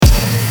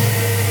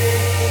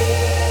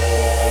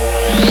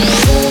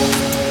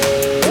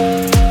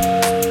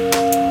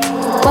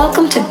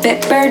Welcome to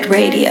bitbird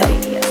Radio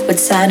with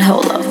San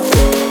Holo.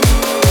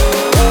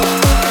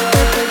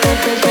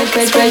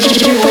 Spread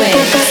your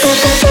wings.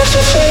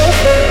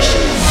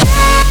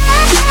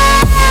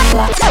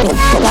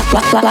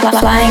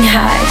 Flying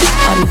high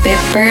on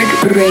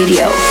bitbird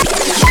Radio.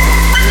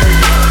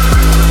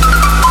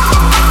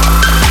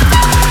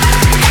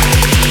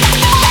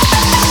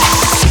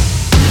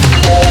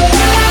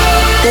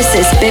 This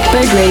is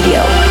bitbird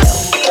Radio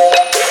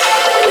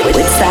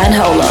with San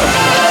Holo.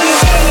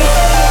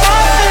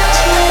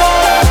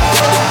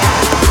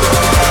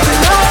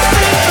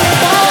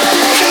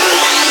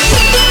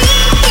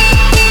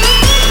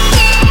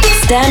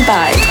 Stand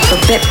by for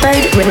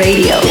bitbird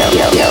Radio.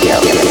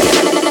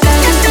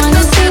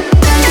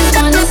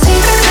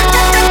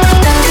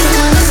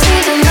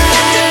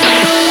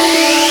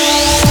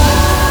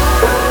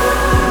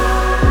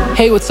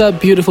 Hey, what's up,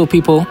 beautiful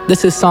people?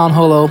 This is San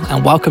Holo,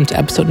 and welcome to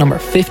episode number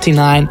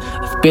 59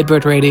 of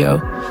bitbird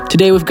Radio.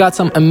 Today we've got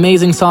some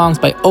amazing songs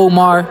by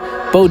Omar,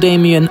 Bo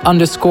Damien,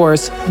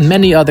 Underscores,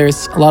 many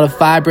others. A lot of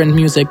vibrant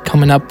music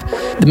coming up.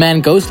 The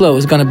man Go Slow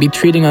is going to be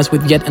treating us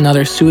with yet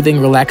another soothing,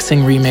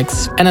 relaxing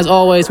remix. And as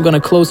always, we're going to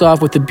close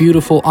off with the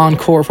beautiful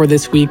encore for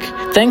this week.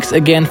 Thanks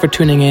again for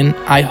tuning in.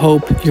 I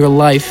hope your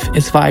life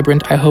is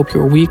vibrant. I hope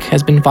your week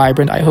has been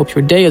vibrant. I hope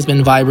your day has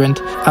been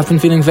vibrant. I've been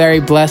feeling very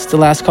blessed the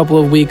last couple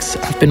of weeks.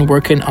 I've been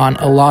working on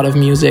a lot of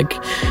music,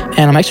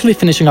 and I'm actually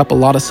finishing up a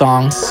lot of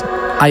songs.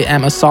 I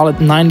am a solid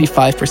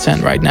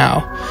 95% right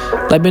now.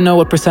 Let me know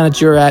what percentage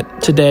you're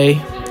at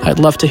today. I'd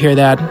love to hear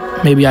that.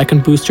 Maybe I can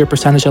boost your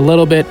percentage a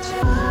little bit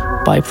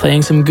by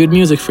playing some good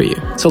music for you.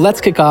 So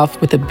let's kick off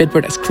with the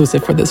bitbird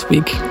exclusive for this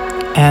week.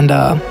 And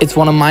it's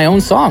one of my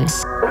own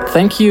songs.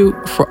 Thank you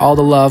for all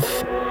the love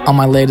on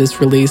my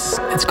latest release.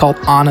 It's called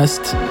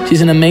Honest.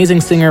 She's an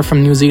amazing singer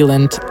from New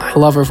Zealand. I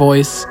love her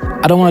voice.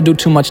 I don't want to do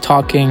too much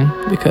talking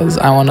because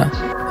I want to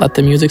let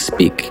the music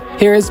speak.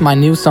 Here is my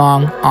new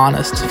song,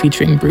 Honest,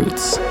 featuring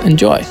Brutes.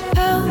 Enjoy.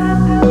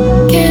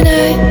 How can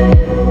I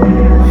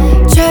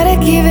try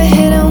to keep it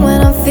hidden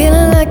when I'm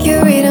feeling like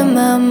you're reading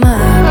my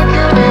mind?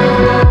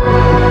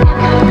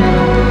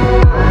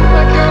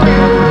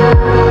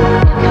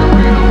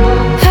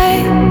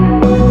 Hey,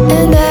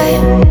 and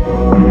I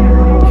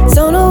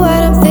don't know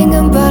what I'm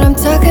thinking, but I'm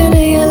talking to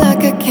you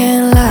like I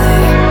can't lie.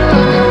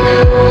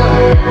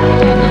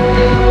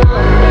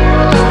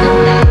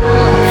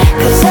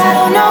 'Cause I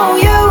don't know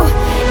you,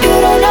 you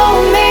don't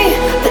know me,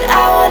 but I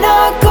wanna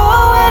go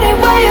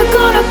anywhere you're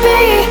gonna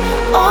be.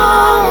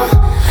 Oh,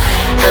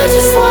 I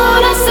just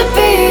want us to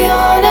be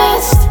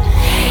honest,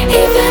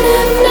 even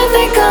if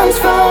nothing comes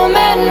from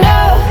it.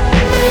 No,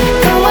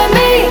 come with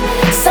me,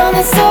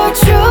 something so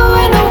true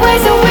in the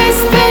ways that we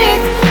speak.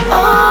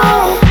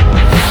 Oh,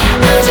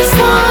 I just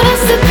want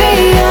us to be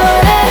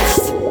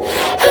honest,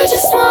 I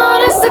just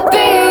want us to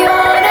be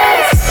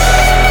honest.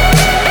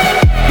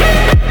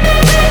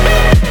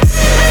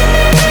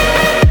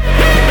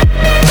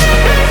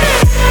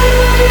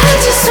 I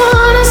just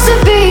want us to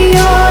be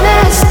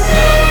honest,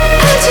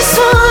 I just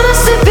want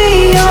us to be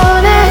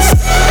honest.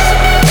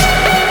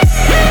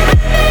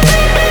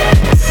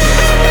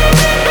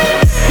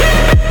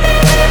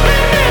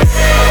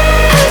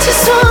 I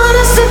just want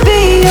us to be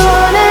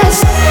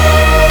honest,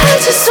 I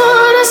just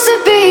want us to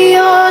be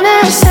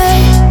honest. Hey,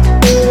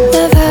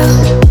 love how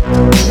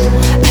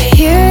I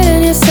hear it in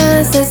your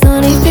silence, there's no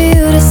need for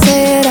you to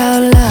say it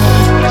out loud.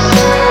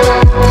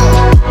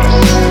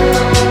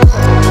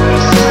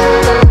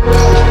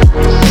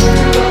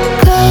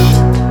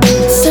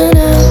 Closer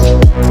now,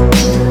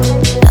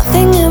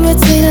 nothing in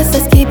between us,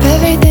 let's keep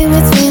everything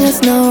between us,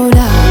 no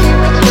doubt.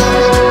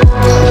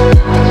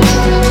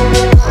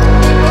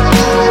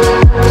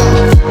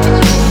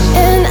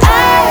 And I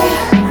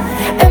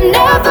am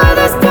never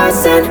this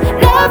person,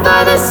 never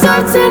this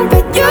certain,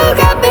 but you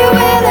got me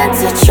willing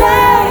to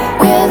try,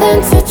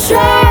 willing to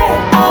try.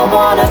 I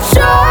wanna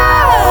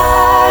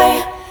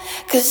try,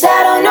 'cause I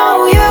don't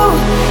know you,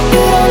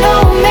 you don't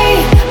know me,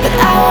 but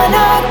I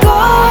wanna go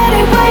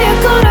anywhere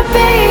you're gonna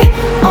be.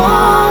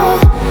 Oh,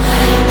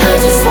 I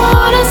just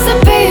want us to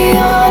be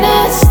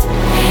honest,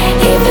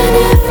 even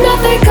if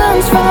nothing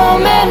comes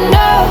from it.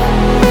 No,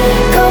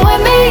 come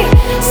with me,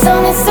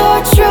 something so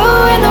true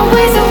in the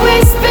ways that we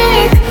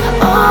speak.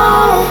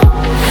 Oh,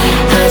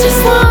 I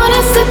just want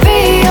us to be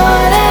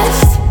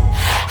honest,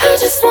 I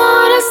just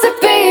want us to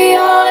be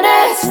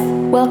honest.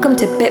 Welcome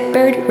to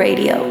bitbird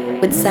Radio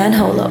with San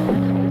Holo.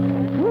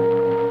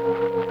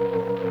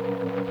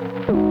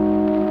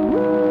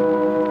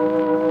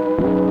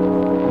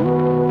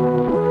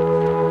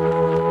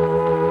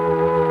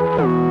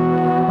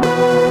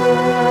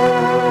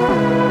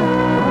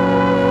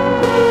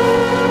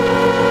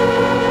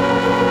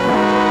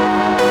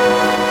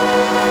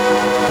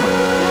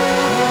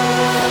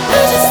 I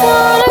just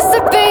want us to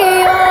be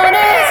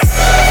honest.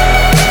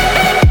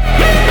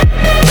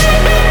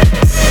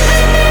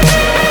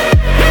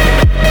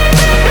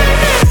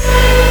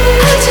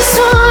 I just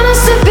want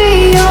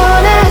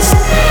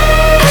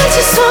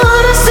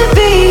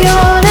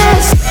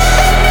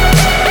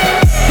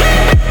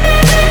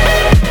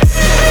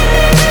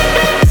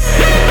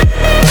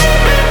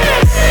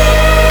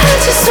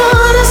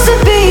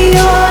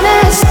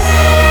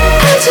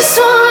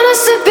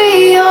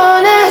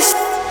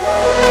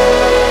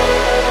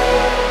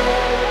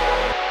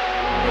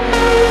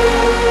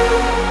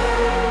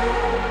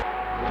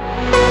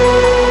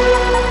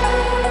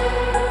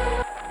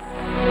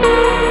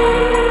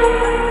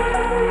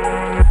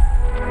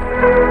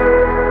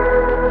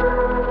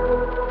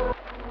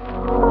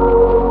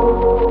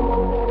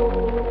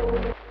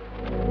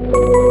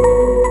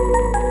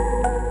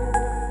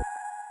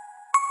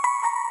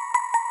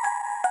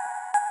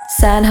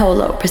San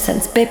Holo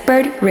presents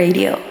Bitbird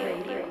Radio.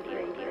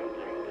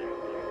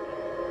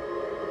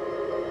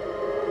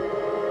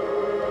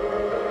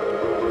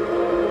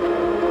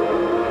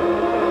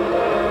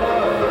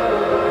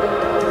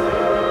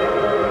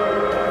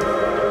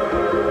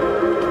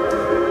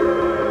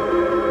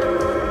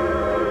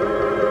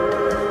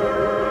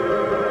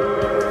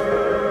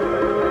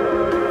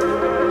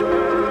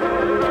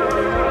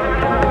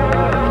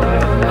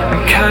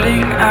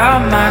 Cutting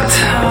out my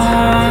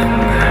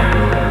tongue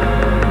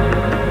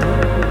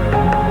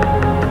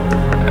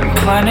and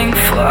planting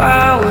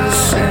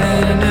flowers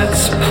in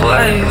its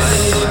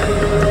place.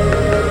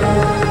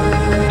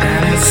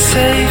 And it's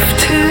safe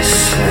to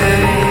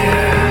say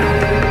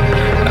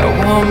I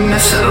won't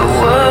miss a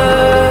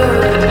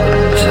word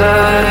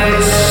I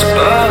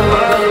spoke.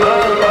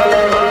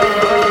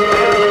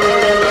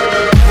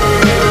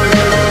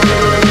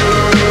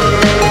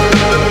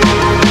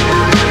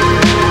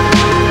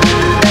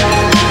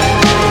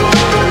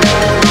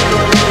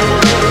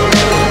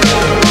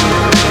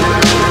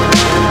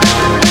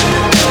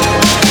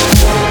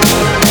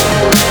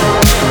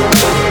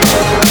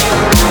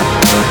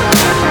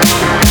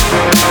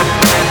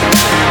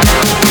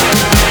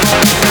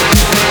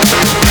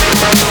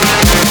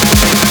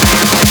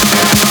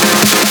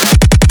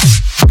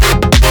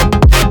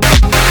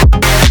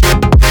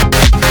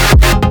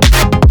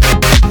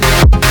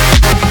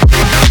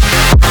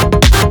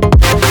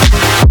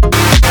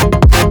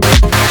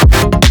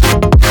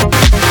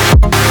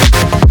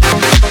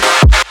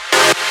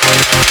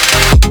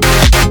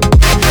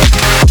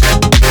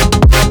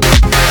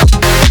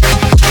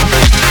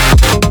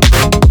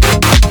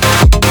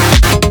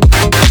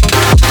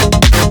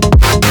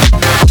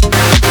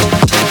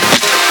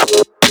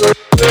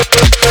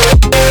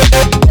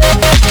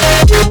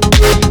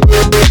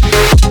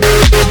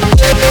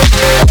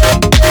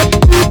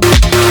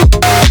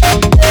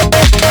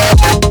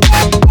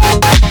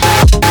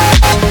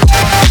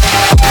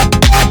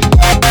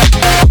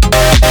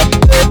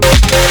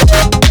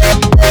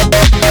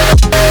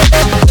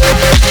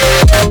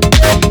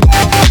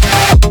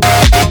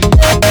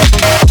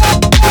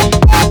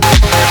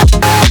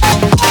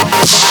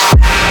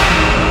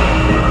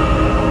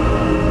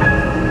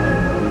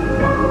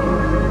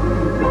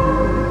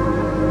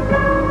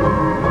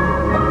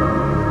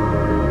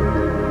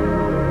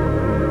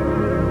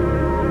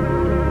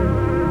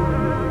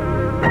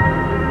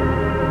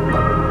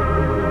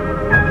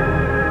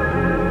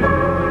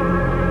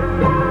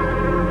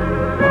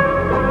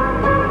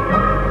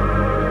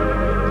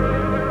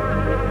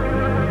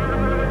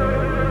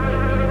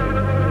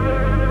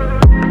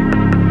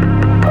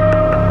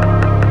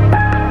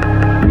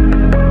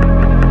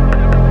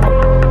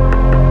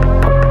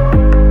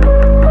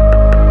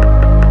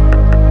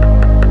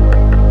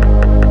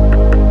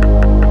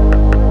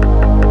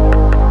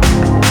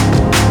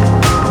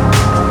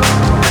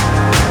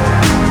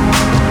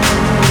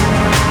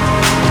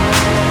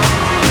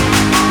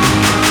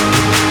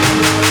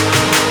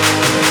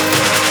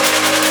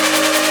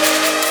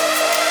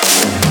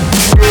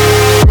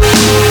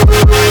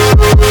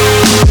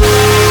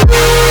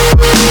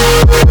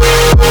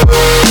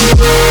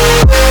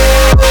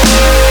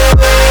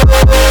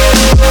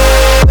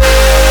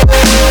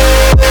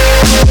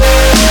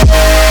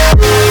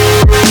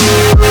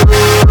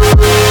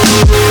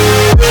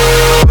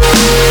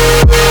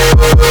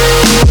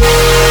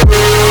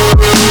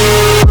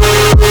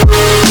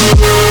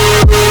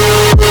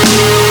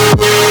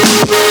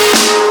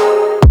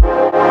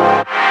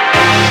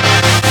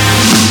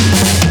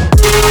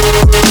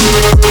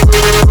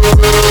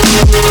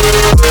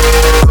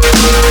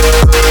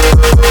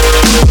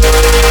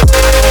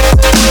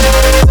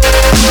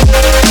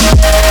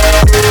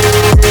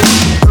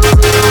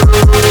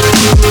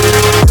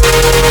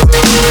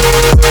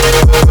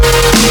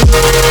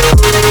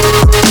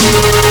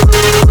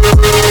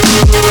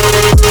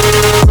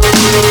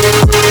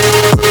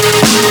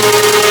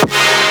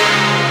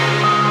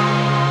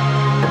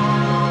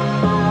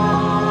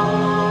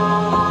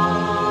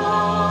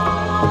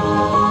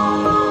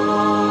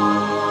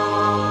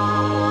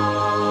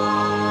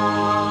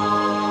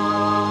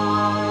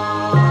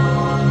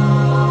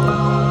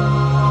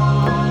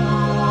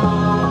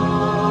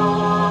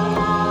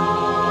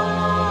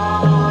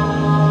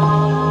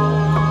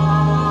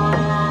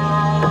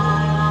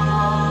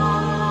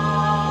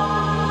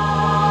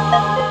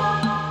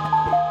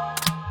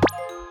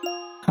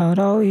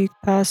 Auto week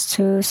past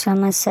 2,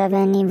 summer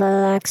 7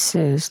 evil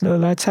axes.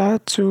 Look like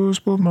tattoos,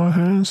 but my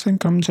hands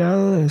think I'm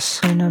jealous.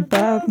 In a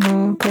bad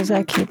mood, cause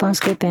I keep on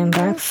skipping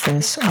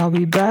breakfast. I'll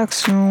be back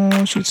soon,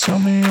 won't you tell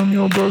me I'm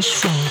your best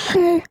friend?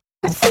 Hey,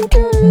 I think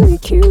you're really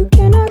cute,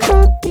 can I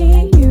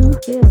copy you?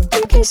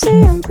 You can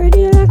say I'm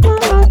pretty like my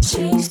hot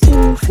cheese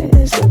too.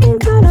 Feels looking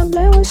kinda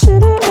bland, what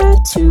should I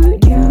add to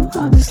you?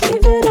 I'll just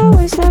leave it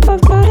always like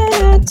I've got an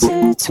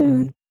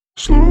attitude.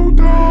 Slow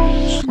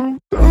down,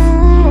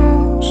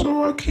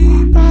 so I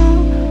keep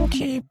out.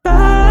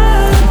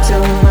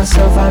 Telling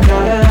myself I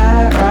got it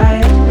act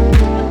right.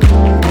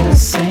 The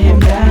same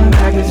damn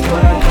package,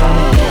 but I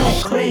gotta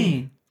get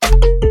clean.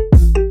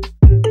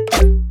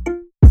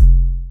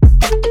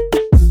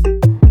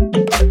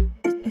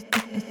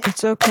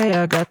 okay,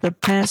 I got the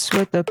pants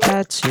with the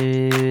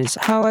patches.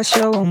 How I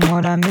show them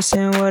what I'm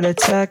missing, what a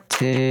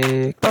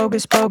tactic.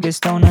 Bogus, bogus,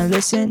 don't I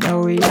listen,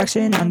 no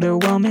reaction.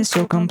 Underwhelming,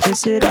 so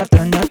complicit, I've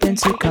done nothing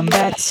to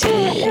combat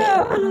it.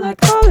 Yeah, I don't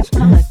like college, I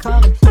don't like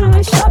college. I don't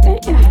like shopping,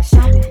 yeah,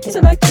 shopping. These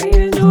are like 3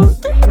 years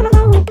old, I don't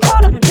know who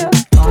bought them, yeah.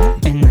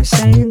 In the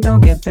same,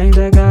 don't get banged,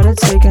 I gotta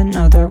take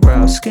another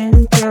route.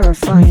 Skin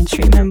purifying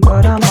treatment,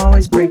 but I'm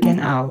always breaking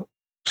out.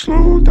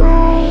 Slow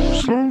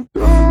down,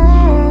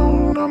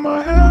 on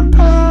my head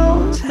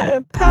pounds.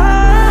 Head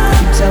pounds.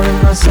 I'm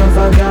telling myself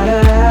I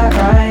gotta act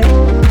right.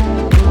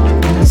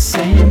 In the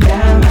same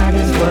damn act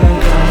is what I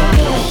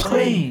got.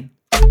 Clean.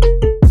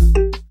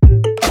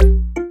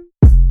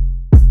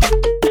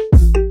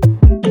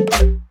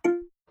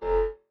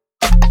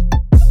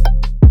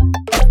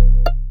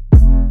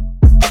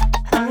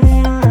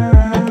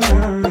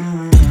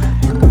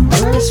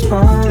 Worst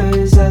part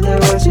is that they're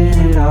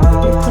watching it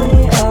all.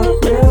 Clean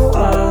up real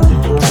well,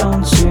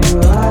 don't you?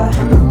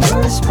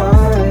 Worst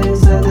part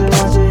is that they're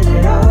watching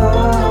it all.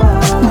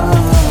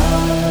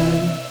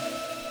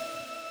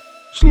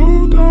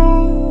 Slow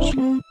down,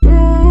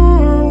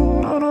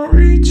 I don't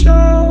reach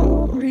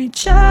out. I'm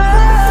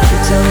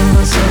telling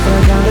myself I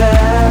gotta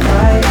act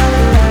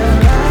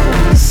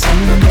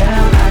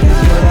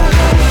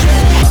right.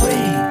 Same damn act is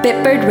what I got.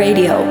 Bitbird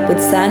Radio with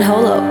San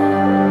Holo.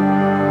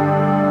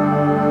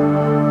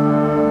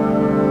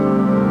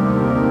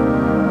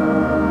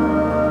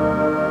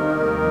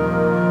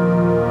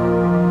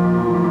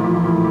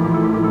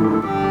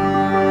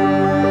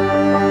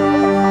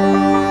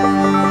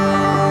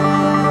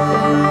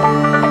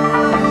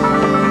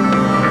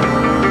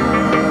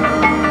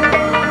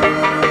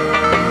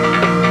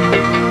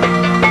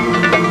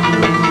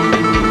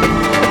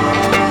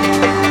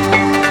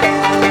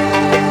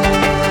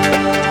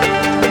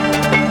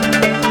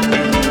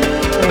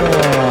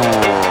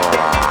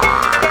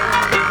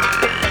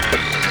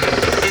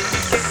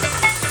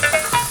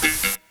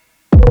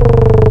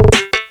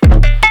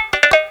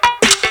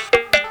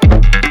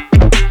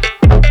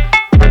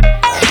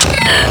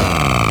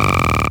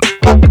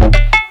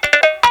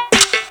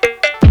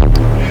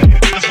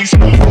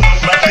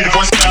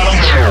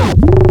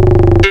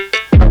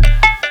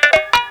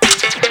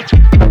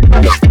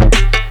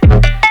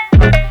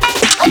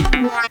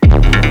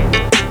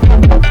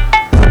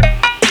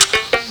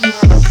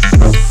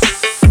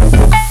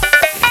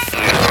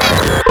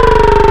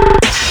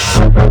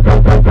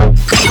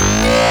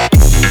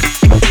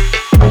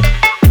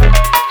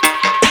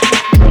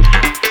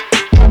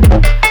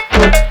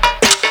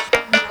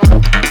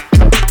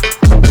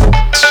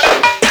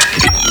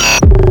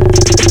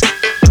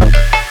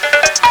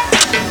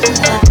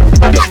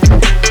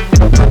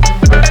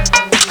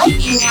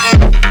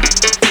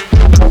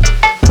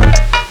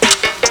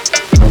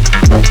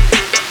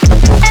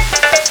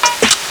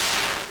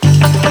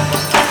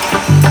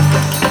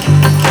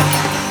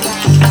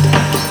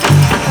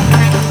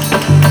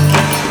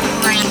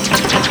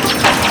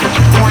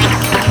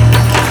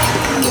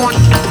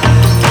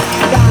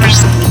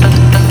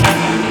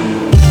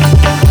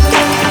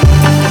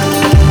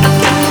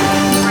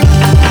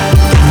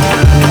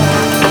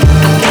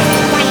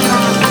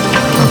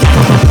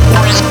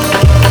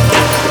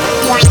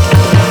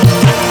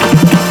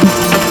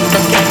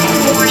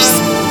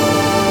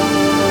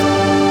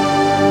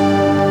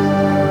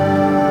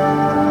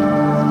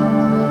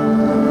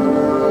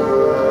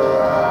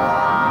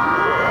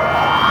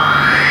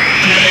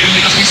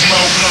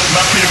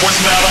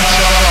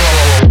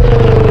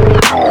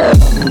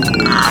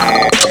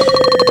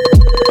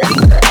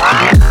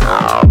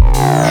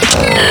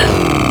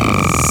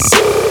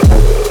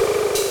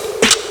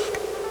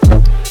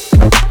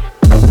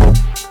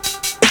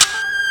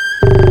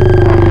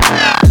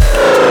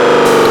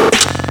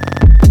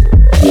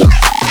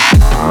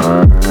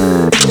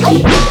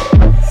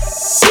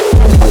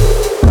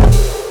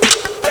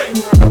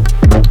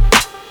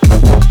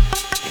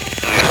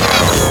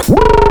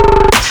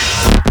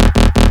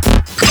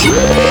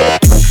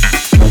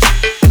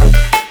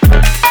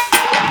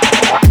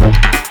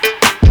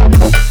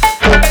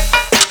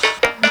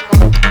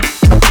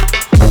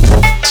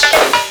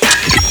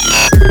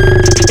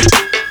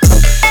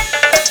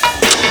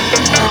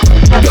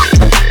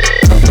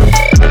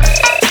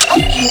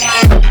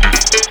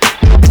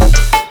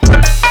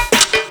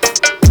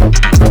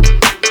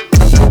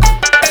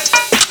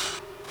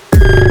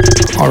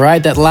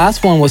 Alright, that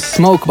last one was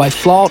Smoke by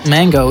Flawed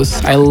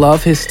Mangoes. I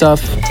love his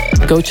stuff.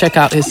 Go check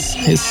out his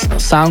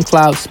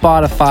SoundCloud,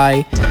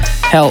 Spotify,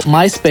 hell,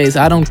 MySpace,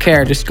 I don't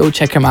care, just go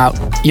check him out.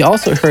 You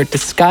also heard the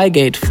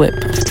Skygate flip,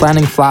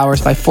 Planting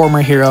Flowers by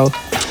former hero.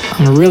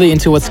 I'm really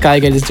into what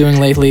Skygate is doing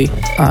lately.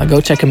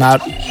 Go check him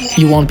out.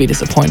 You won't be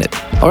disappointed.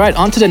 Alright,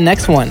 on to the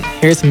next one.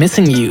 Here's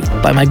Missing You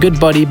by my good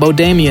buddy Bo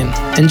Damien.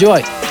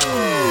 Enjoy.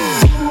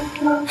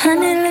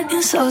 Honey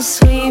looking so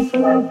sweet.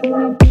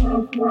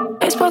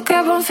 Facebook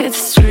up on 5th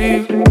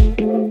Street.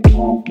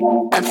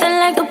 Nothing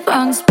like a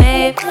Bronx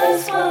babe.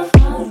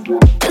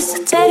 Just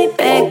a teddy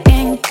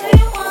begging.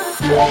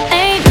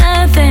 Ain't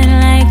nothing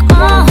like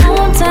my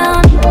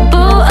hometown. Boo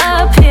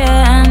up here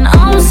and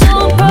I'm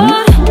so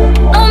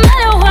proud.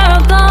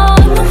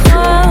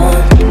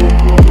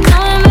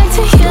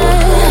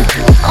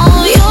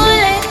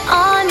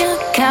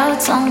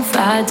 on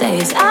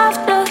Fridays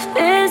after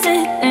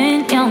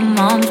visiting your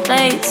mom's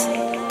place.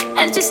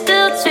 And you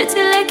still treat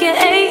you like you're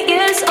 8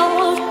 years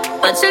old,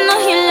 but you know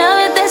you love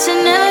it that you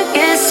never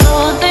get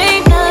sold.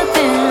 Ain't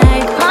nothing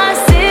like my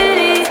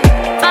city.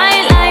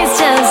 Bright lights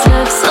just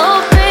look so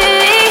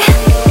pretty.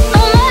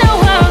 No matter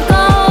where I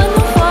go in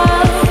the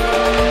world,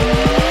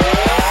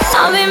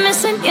 I'll be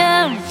missing you.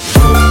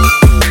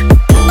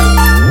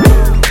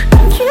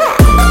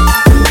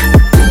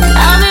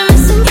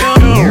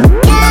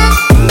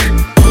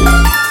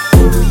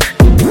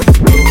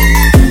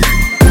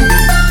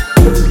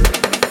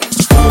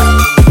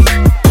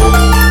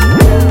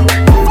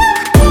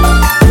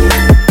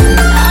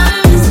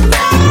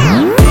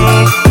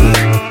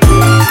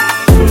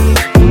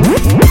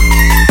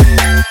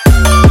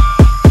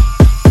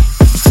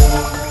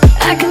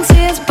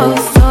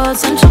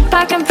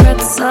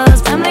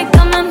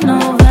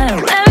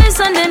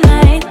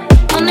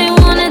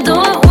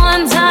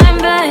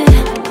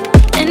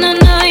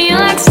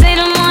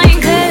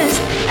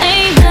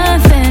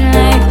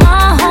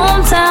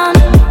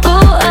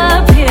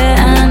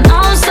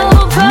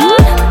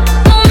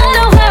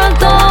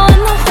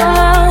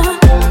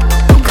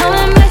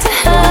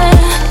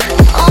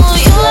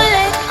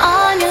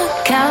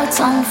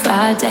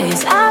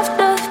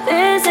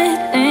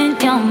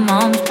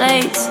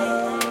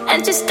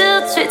 And you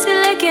still treat you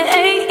like you're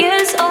 8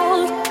 years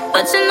old,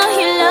 but you know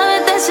you love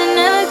it that you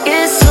never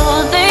get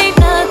sold. Ain't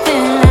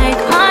nothing like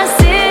my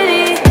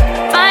city.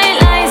 Bright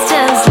lights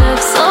just look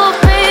so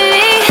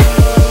pretty.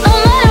 No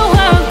matter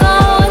where I go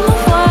in the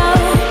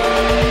world,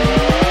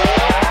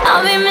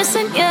 I'll be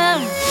missing you.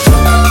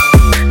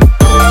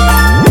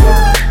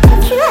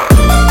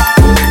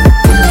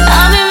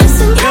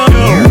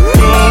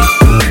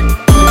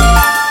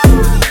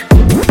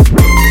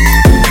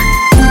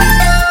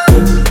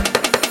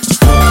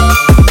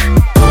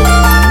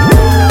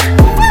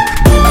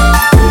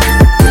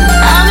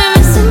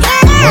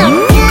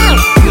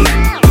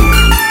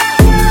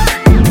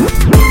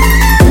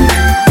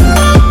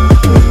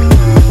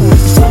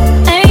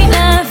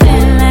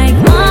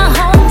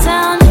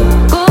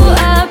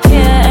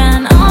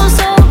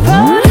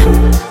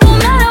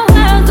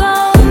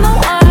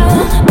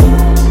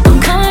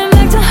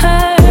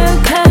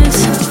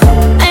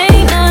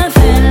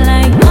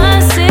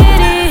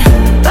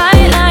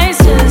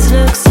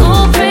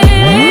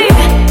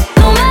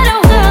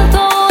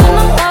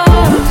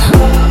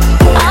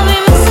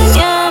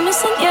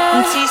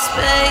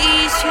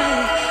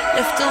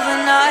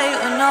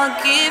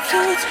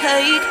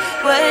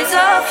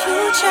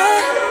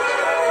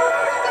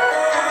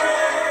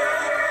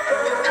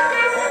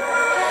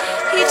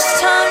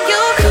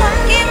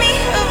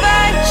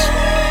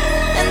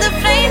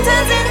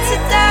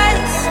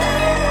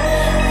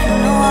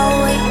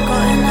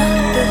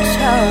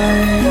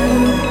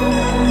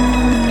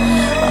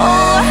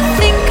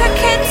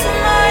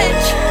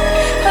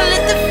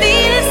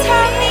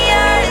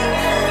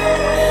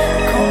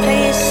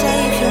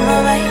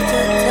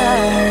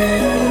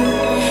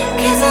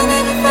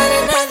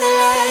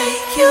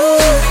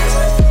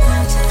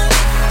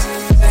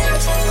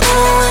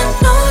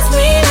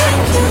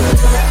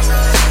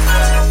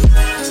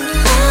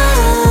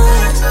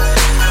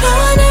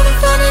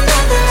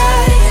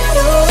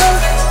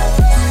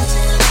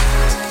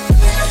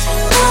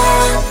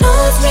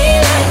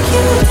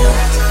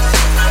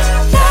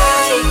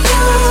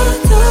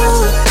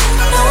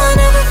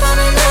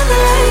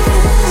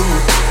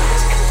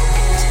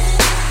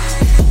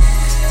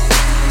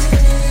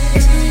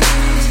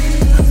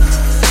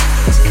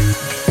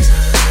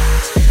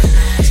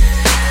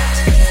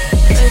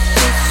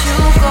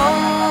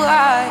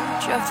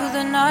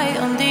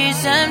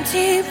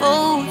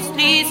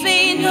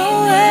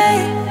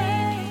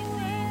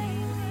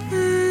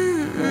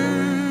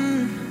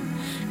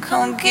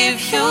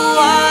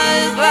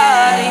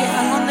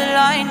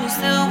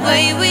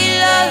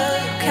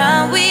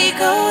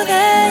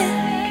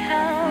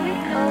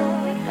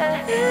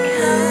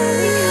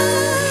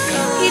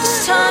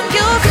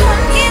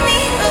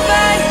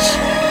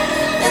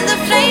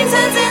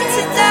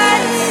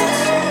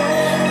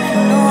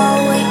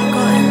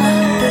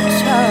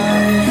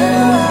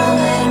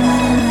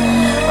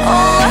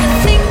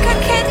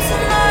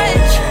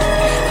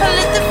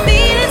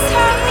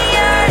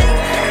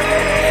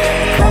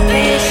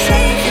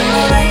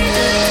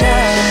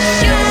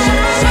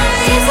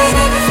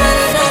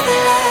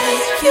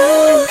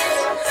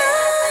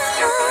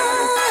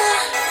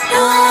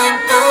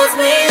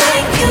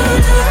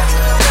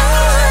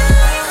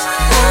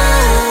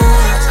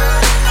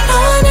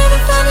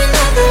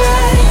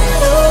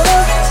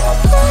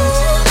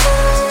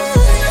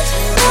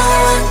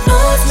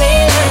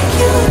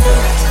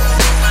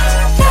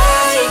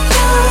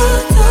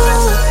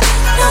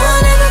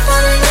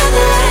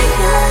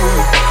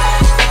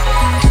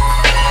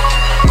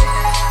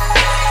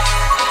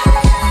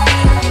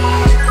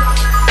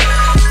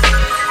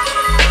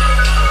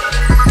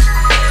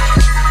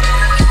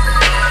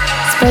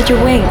 Spread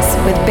your wings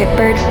with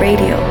Bitbird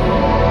Radio.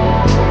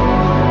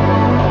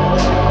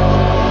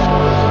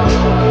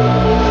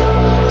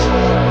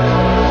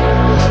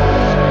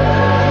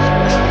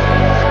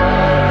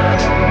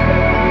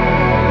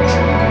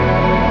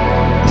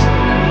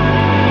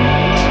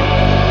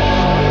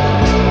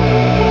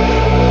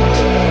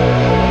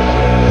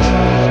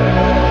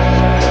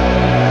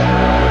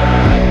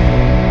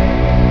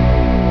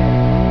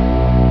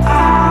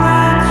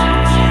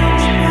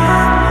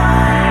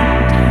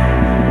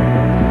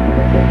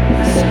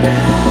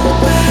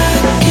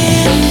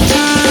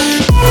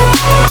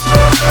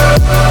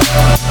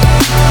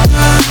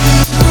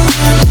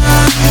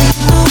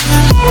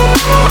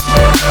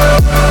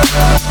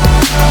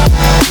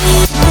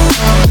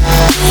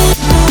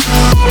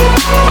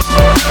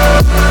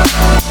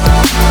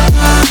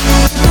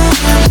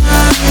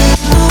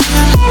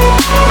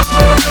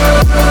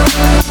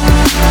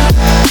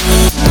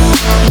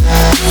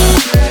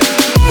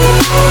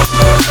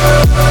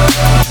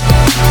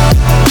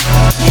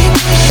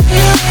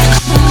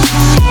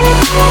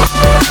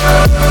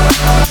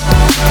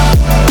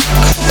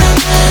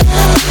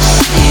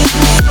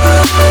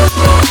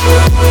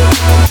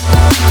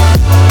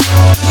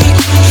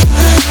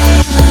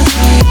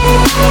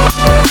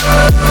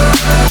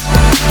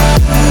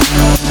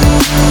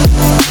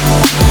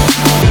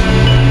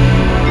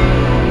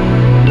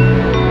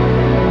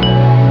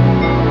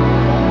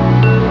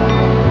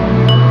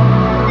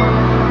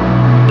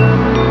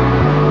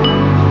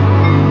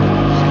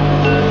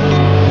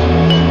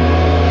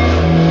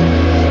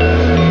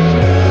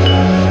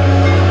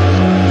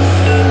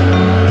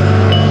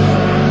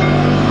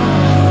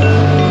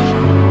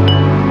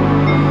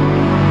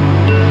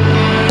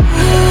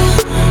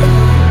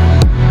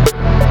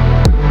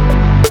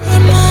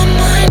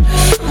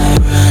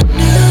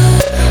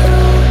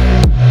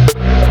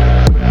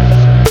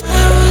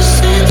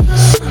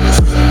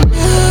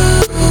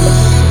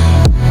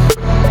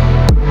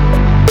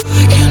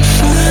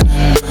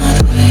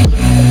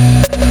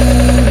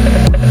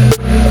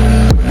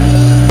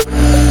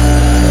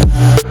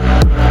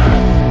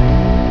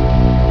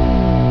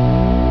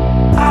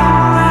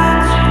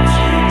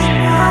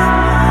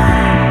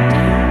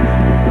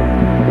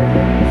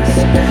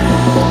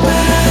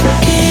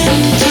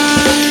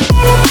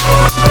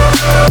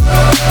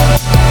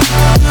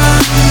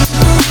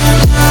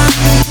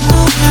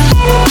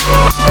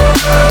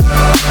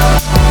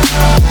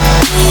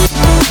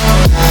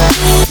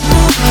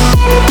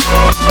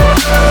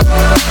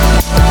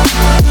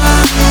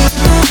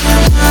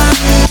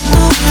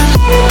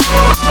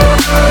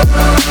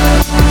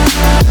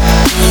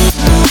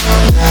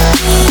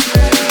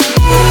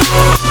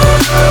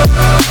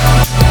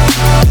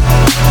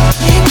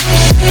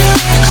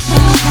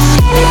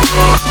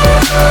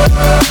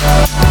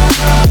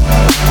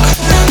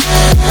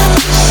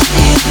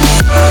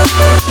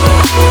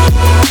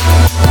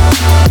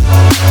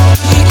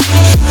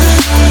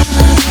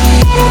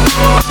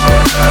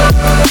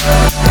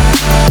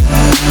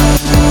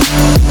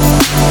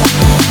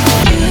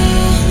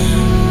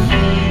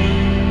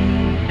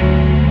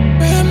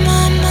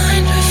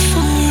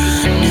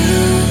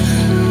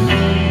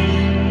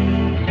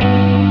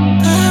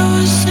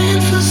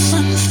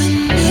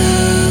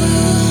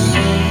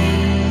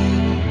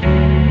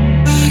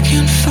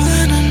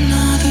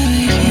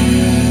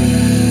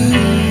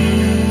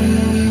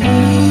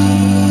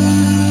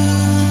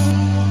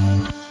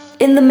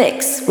 in the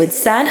mix with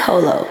San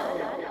Holo.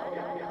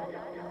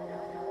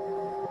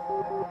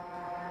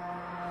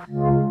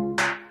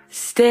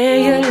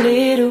 Stay a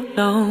little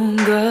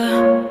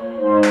longer.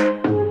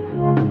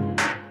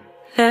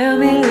 Let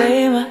me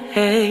lay my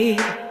head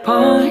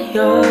upon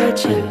your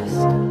chest.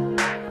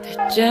 The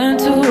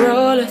gentle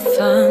roll of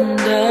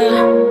thunder,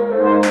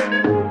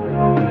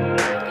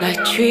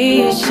 like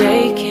trees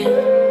shaking,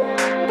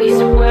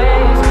 these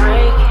waves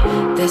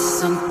breaking. There's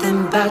something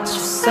about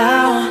your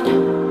sound,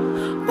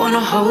 wanna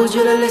hold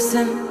you to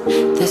listen.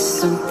 There's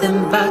something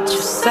about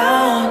your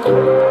sound,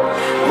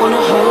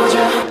 wanna hold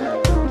you.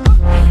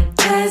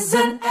 There's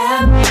an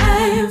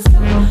anthem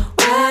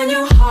when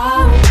you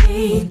hold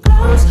me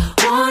close.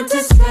 Want to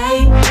stay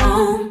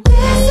home.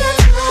 Listen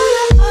to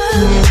your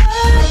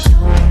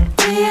undertone.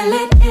 Feel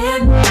it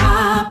in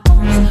my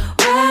bones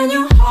when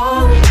you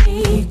hold me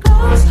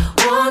close.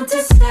 Want to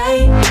stay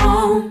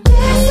home.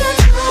 Listen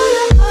to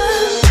your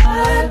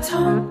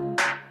undertone.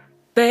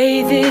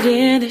 Bathe it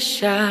in the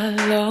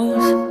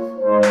shallows.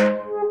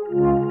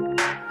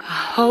 I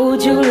hold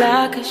you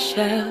like a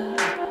shell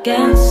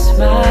against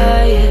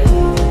my ear.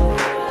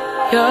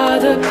 You're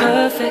the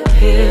perfect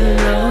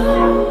pillow.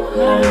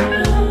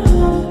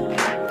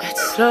 That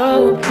slow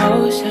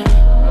motion,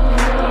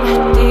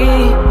 that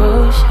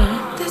devotion.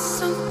 There's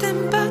something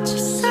about your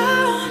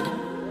sound,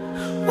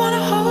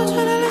 wanna hold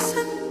you to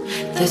listen.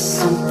 There's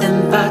something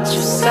about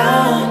your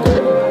sound,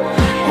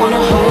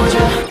 wanna hold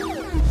you.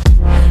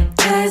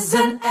 There's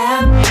an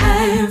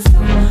anthem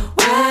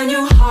when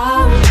you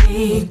hold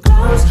me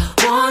close.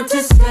 Want to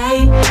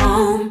stay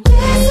home.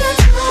 Listen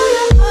to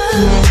your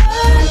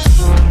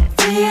undertone.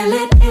 Feel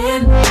it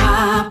in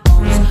my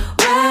bones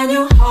when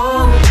you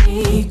hold me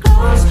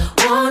close.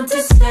 Want to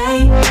stay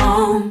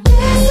home.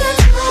 Listen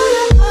to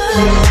your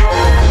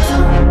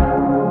undertone.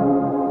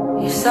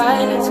 Your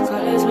silence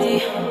colors me,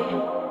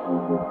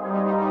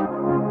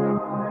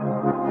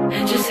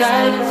 and your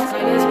silence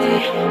colors me,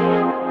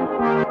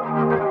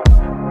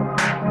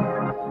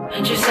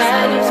 and your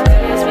silence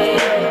colors me.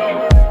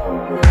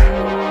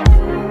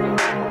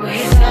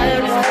 Your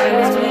silence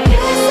colors me.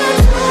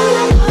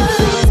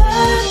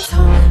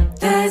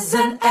 There's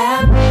an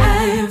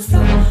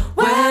anthem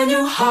when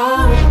you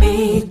hold me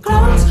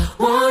close.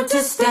 Want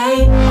to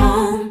stay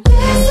home.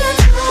 Listen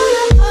to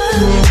your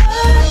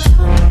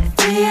undertone.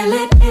 Feel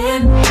it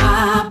in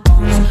my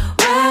bones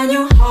when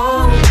you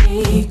hold me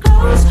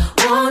close.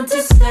 Want to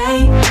stay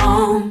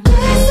home.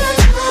 Listen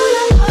to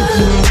your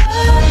undertone.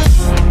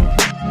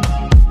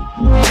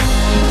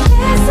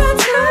 Listen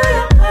to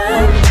your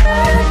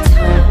undertone.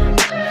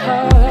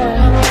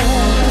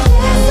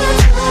 Listen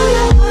to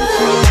your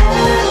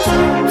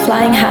undertone.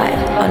 Flying High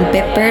on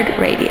bitbird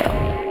radio.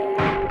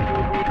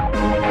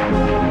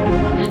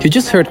 You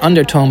just heard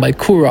Undertone by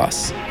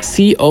Kouros,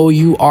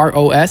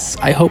 Couros.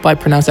 I hope I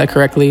pronounced that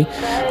correctly.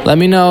 Let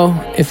me know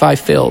if I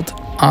failed.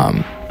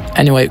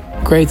 Anyway,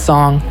 great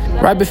song.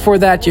 Right before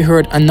that, you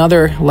heard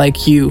Another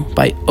Like You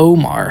by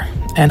Omar.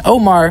 And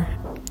Omar,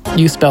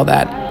 you spell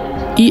that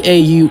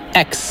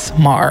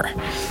Eaux-Mar.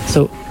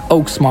 So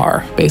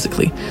Oaksmar,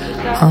 basically.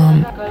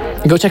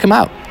 Go check him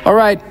out. All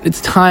right,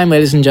 it's time,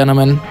 ladies and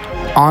gentlemen.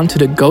 On to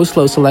the Go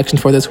Slow selection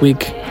for this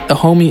week. The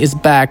homie is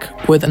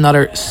back with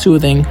another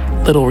soothing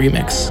little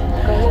remix.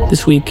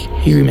 This week,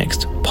 he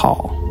remixed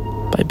Paul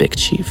by Big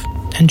Chief.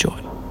 Enjoy.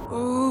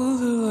 Oh,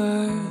 the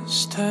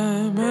last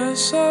time I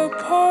saw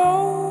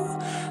Paul,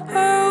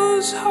 I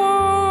was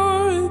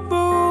horrible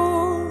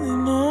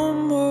and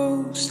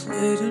almost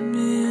let him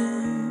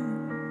in.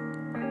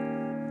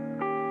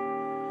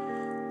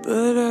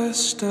 But I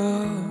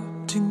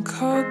stopped and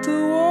caught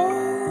the wall,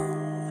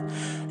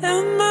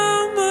 and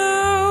my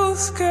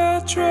mouth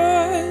got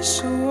dry,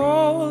 so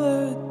all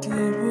I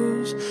did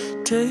was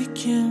take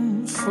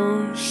him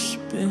for a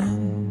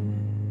spin.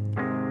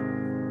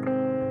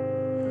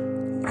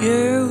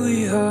 Yeah,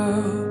 we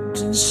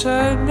hopped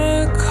inside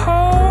my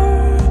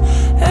car,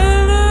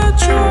 and I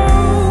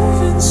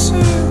drove in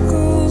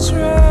circles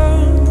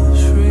round the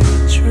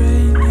freight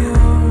train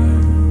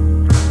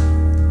yard.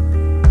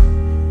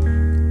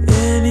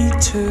 And he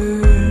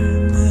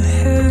turned the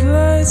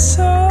headlights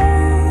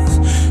off,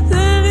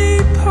 then he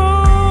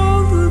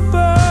pulled the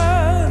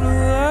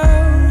bottle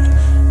out,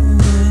 and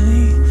then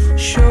he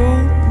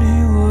showed me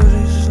what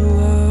is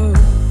love.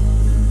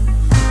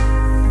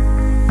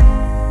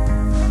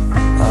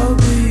 I'll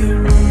be a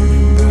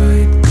running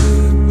bright,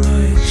 good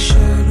night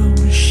shadow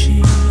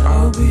machine.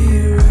 I'll be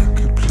a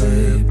record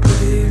player,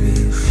 baby,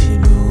 if you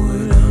know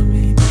what I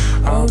mean.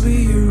 I'll be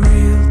a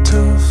real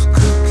tough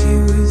cookie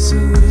with a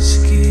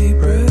whiskey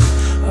breath.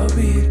 I'll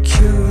be a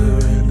killer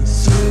and a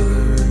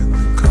thriller in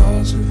the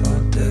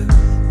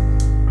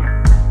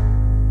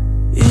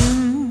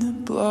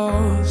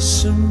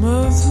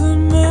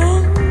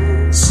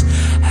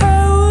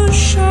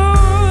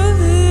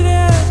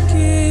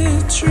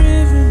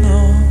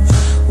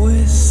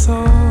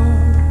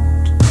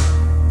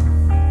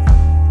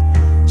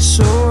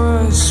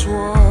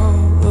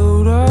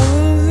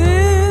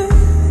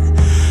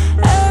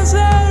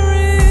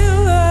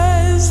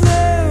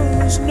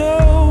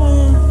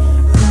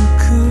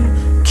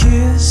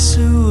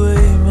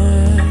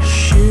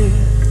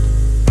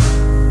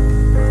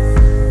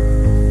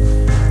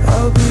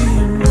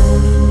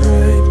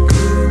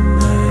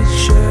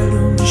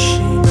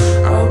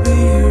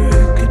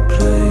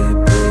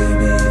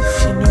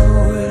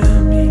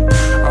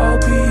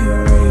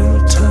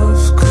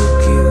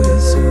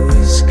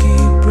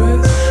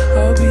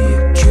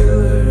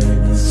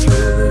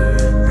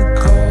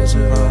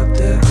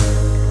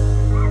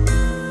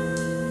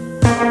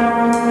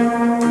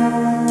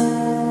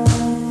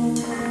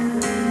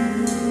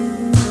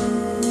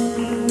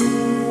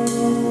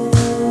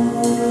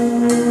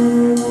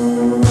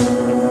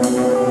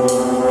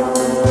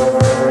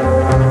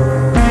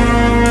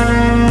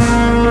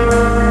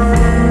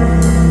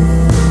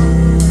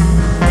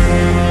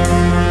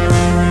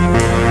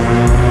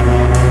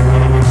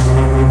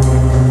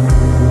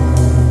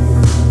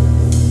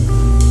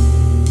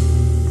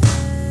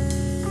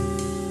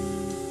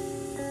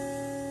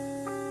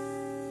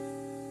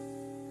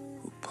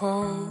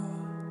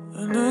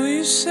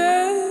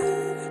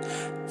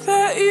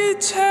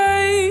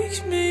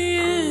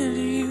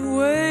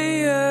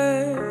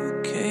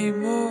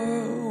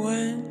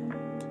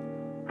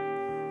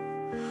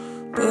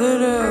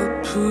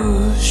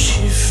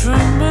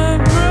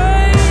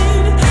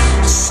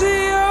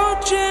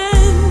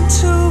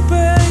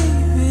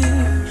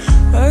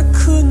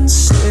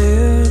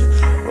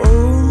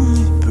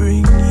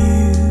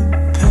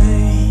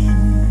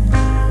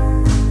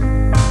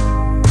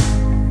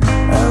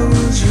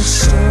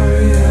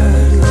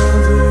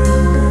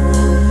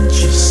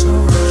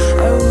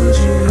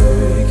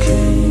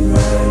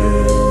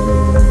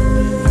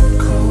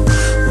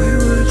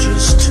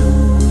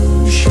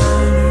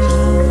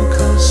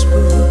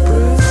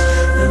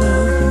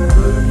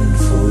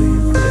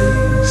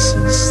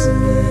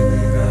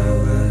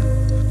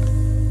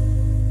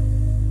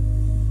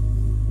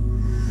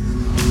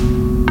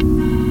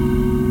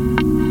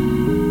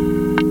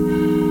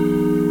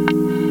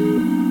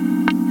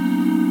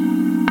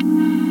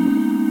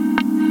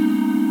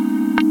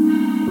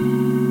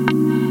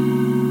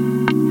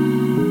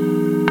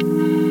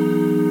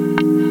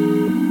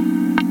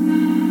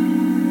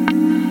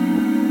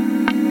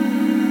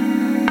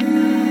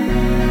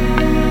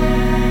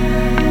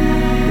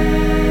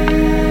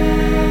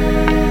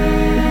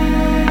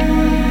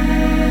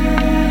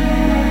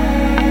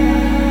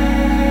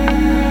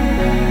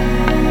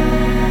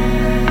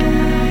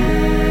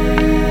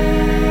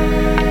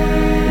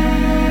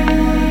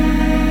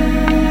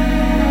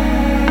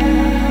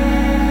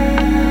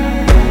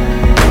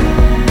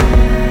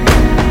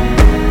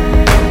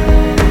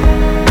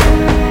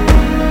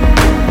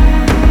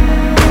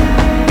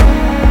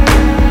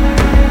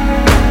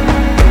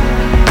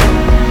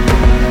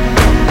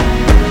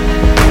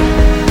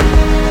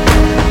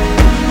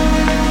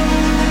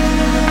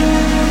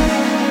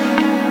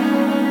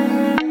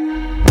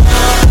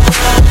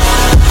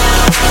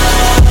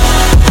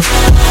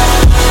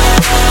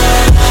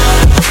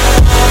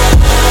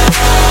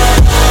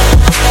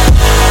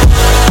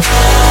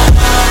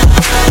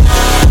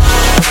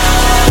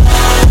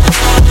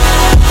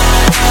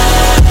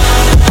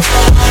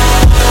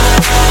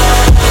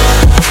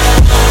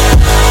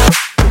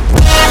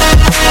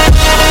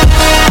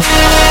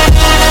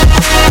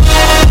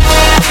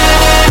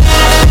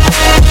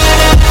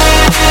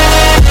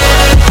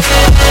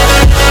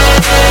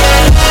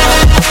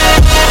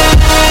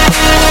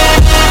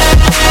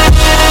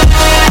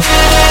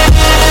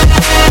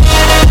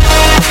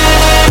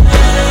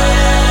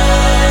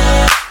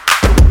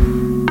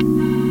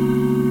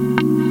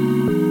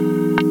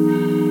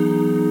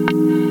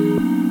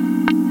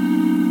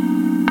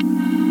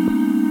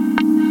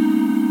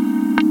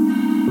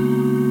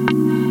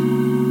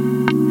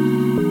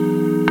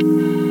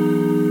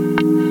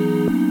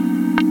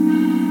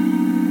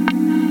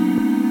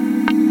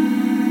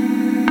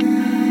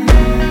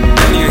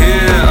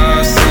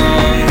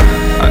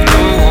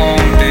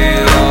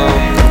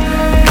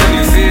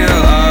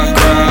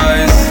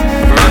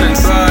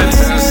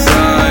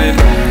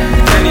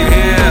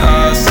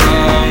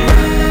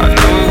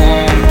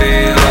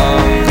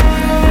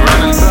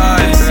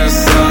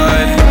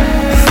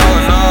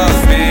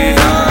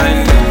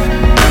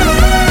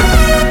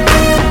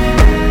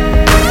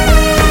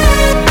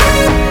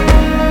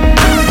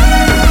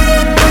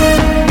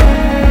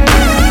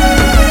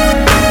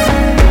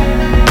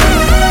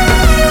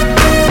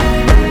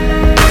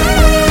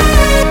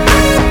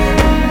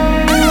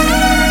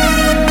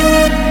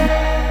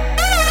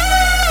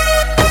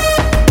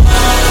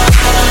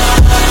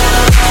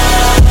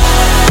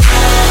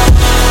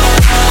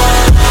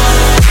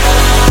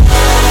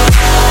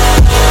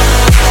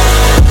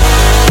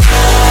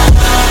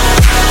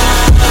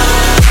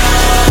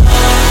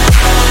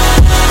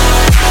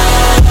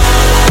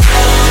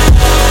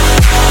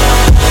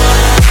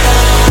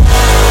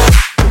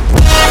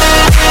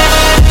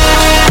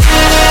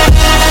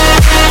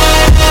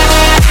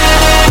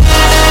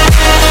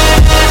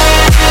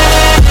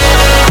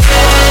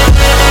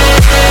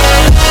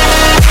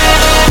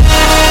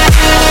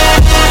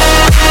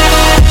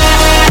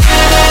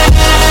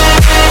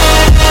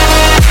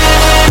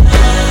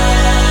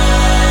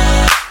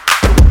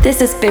This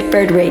is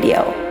Bitbird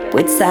Radio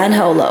with San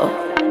Holo.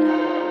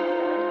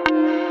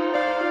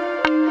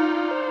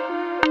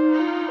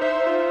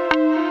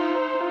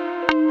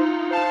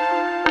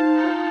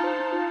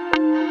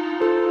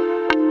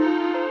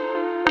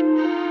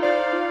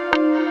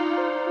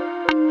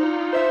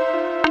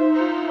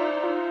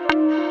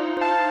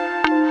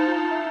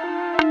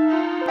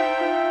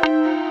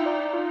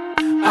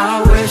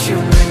 I wish you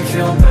made me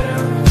feel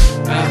better.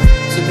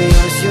 To be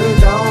honest, you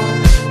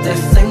don't. There's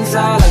things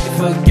I like to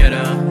forget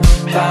about.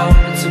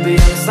 To be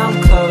honest,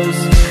 I'm close.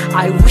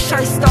 I wish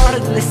I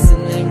started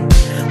listening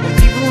when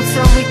people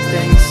tell me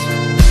things,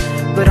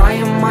 but I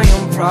am my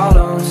own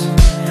problems,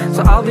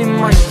 so I'll be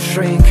my own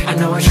shrink. I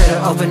know I try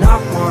to open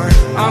up more,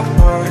 up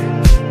more.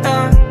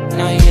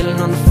 Now you're yelling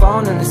on the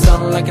phone and it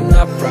sounding like an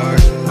uproar.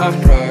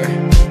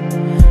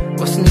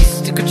 What's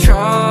needs to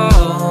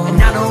control?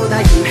 And I know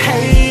that you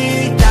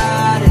hate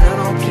that, and I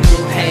know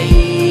people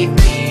hate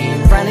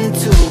me. Ran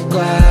into a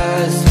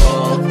glass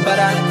wall, but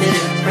I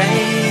didn't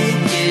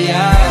break it,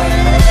 yeah.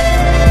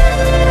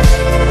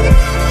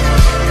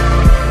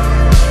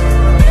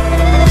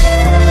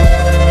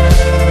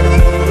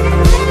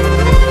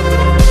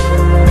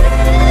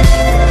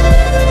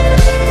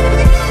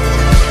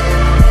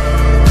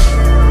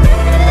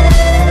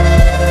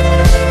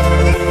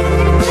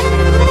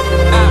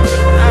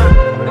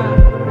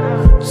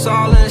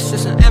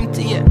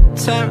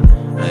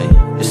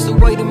 Just a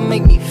way to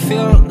make me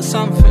feel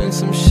something,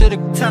 some shit to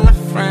tell a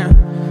friend,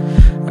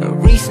 a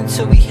reason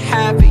to be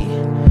happy,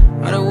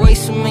 other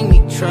ways to make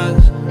me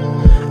trust.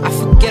 I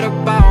forget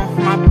about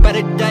my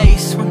better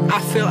days when I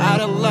feel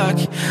out of luck.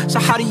 So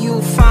how do you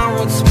find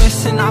what's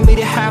missing? I meet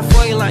it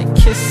halfway like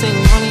kissing,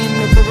 money in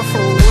the river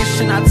for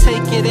wishing. I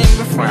take it in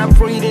before I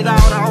breathe it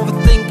out. I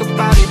overthink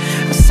about it.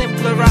 A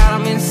simpler route,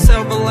 I'm in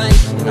Silver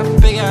Lake, in a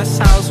big ass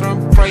house on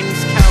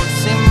Brayden's couch,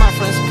 seeing my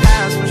friends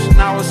pass, wishing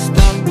I was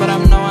them, but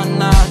I know I'm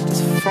not.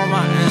 Just for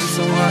my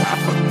answer, what I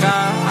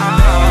forgot.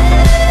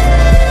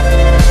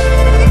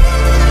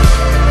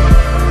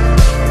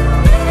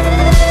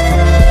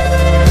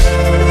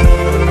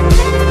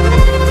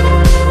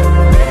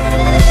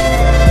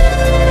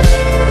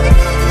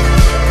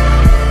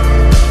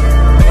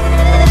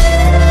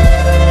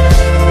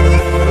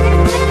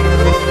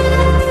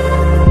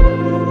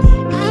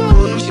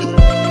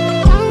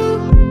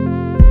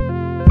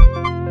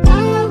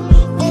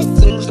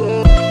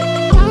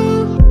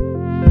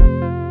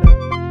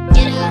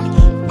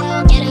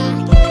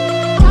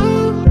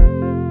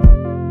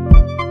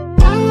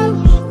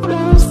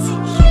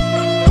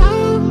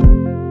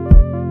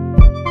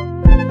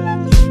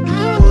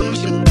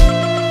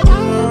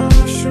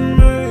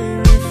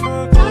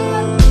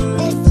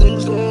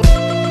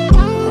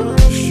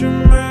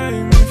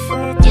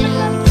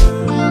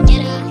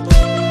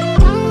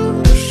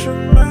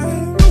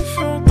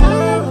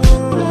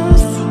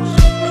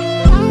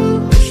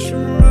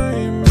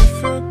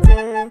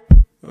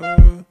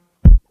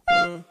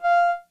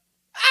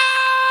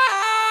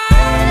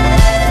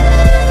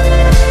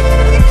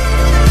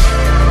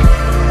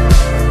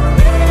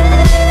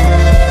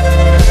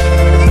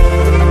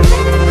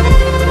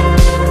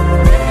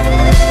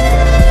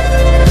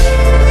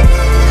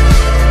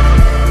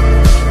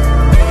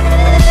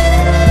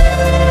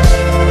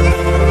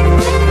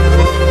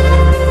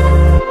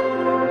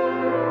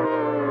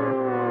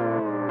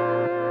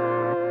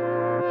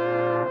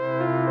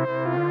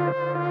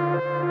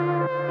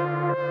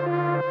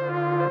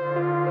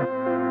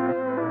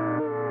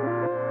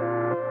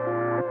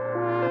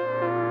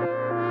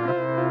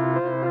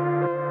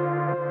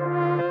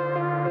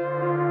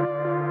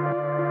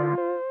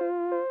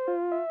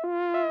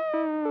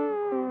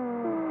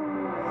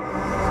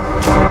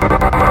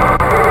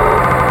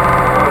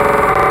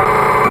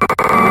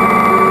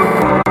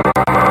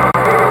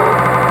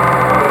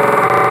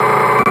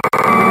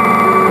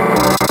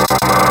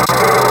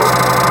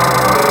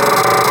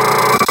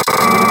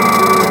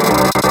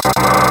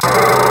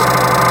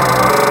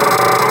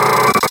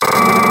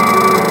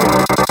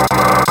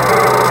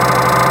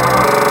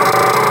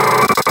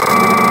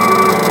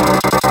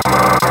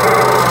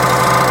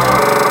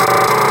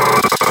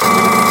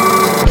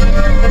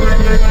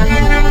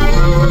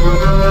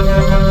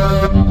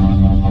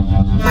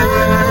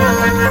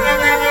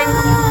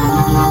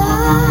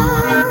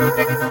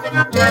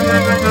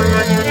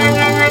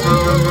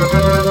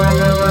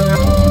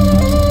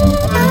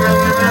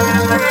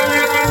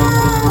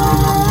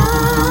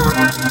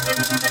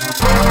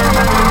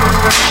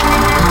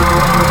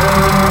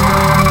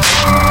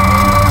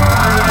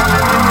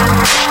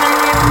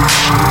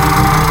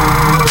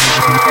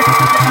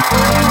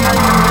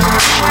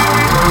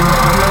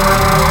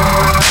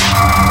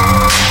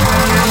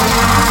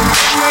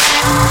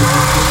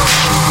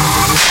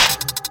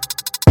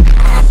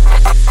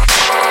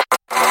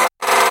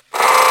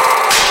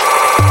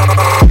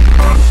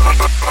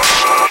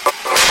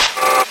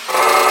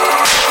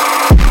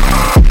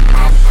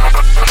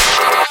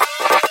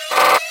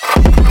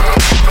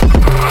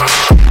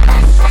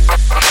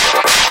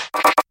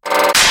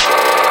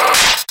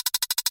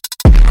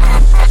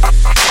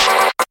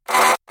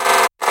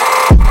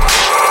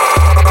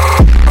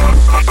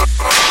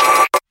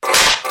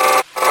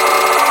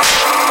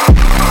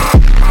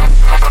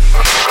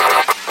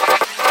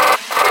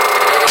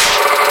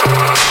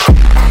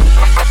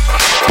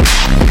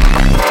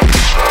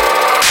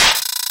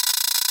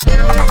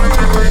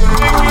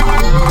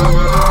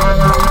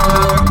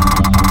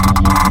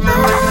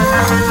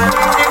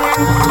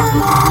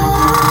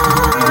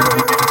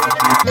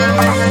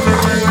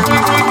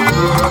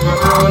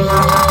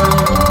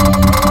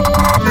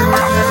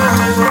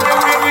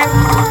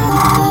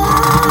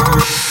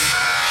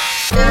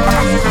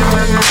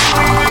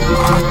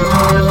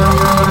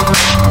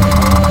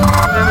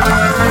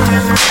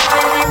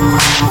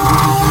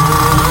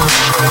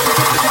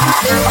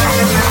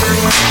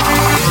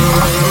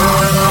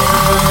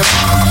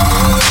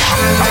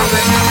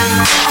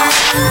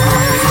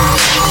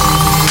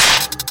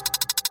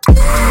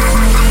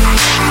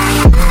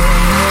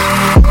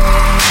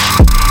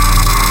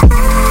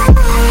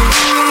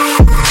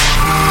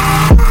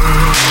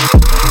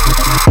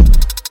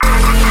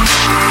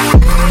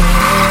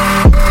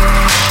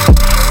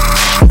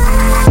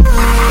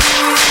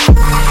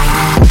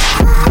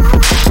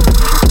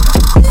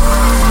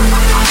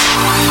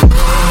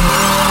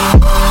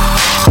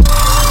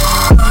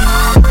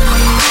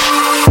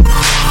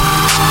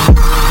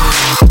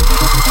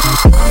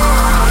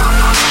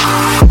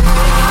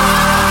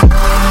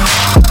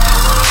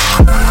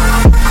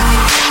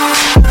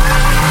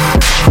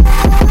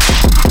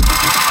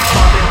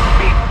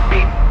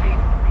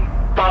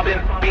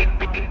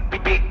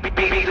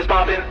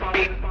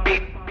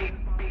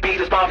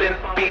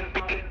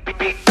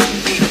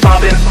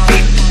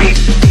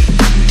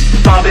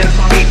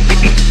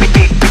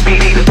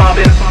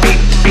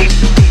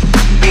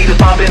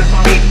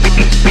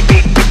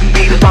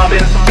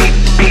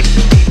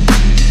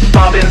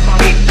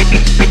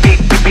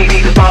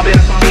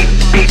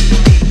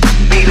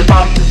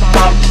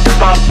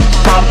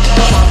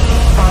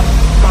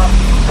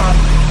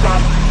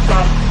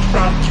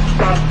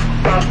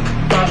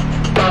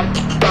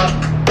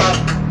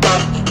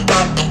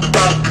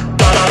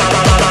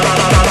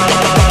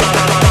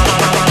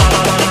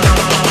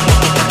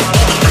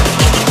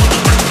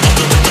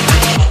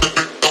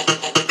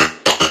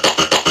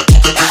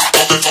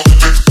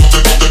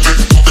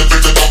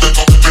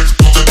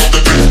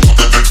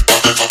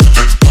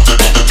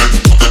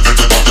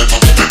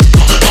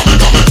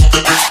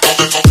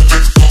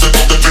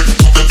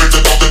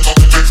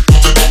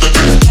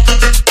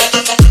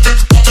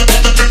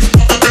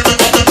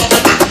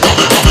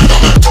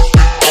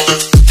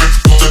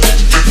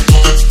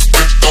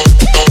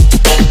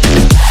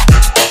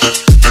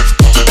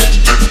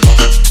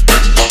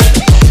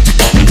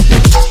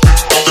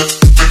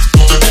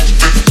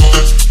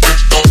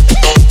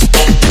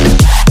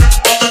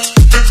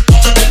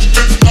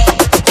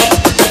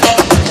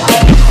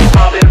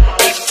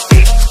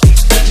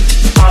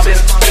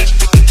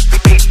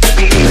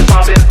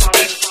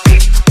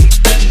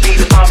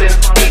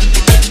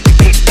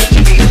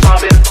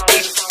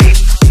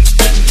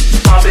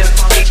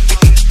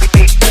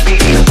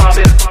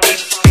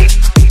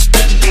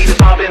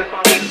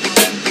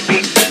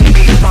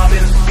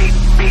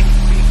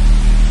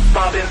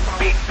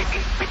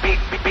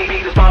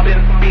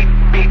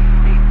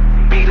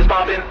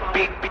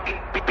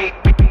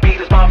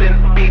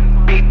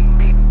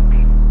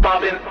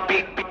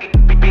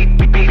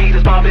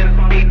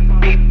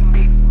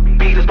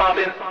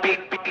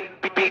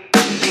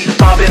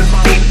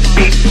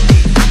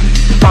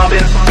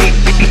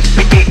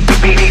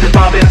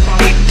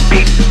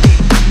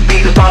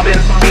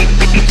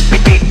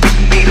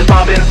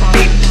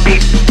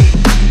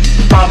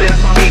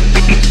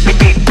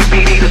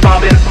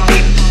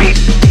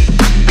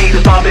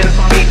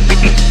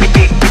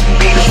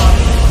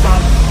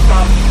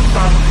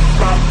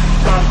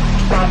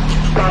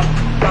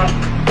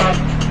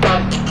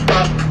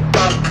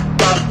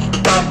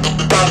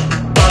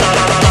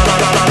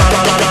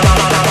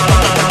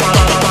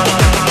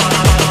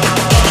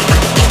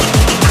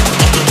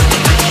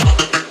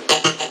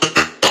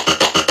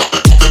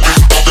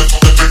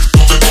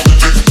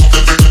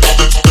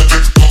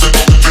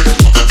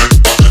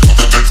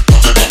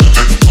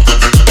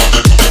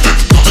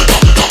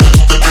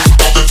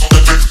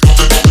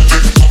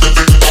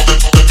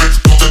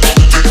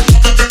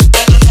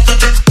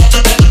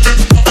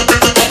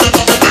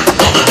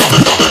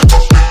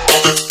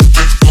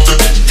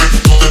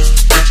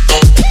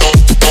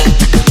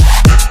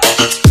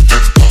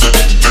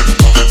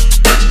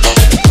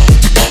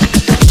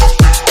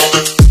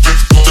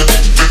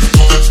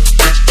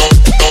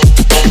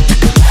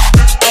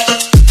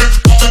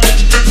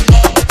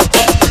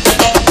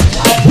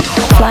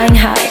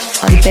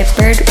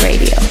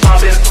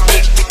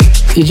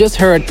 You just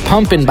heard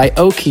Pumpin' by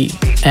Oki.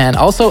 And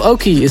also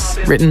Oki is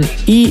written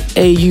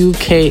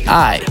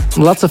E-A-U-K-I.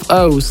 Lots of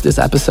O's this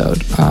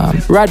episode.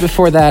 Right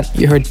before that,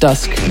 you heard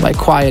Dusk by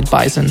Quiet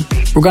Bison.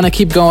 We're gonna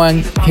keep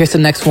going. Here's the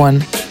next one,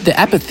 The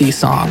Apathy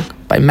Song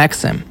by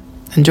Maxim.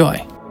 Enjoy.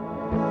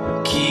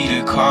 Key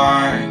to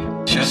car,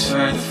 just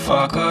for the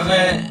fuck of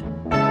it.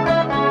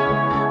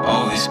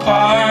 Oh, this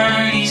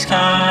party's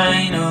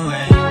kinda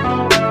late.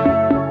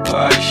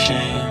 But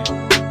shame,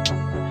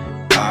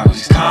 I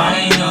was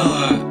kinda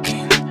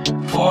looking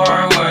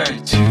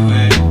forward to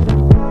it.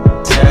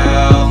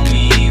 Tell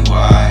me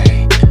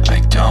why I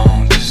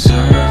don't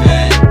deserve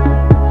it.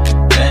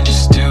 Then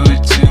just do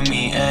it to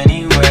me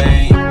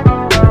anyway.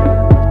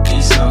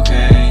 It's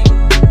okay.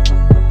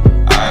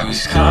 I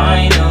was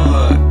kinda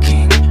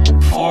looking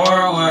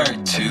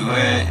forward to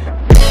it.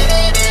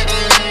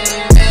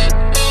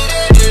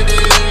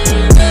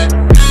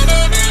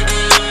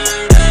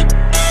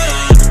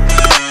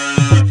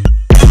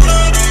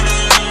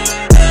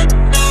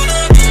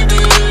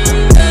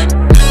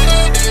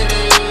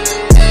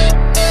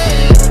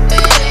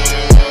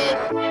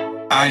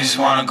 I just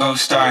wanna go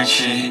start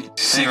shit.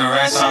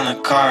 Cigarettes on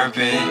the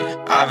carpet.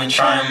 I've been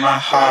trying my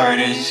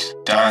hardest.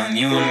 Darling,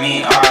 you and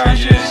me are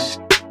just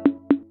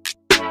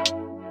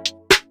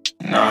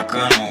not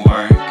gonna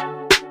work.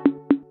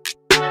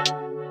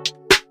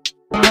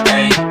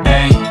 Hey,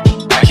 hey,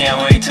 I can't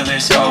wait till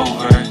it's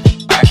over.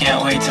 I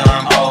can't wait till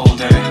I'm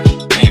older.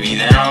 Maybe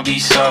then I'll be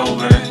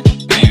sober.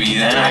 Maybe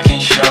then I can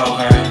show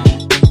her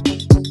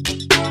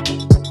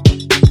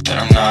that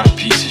I'm not a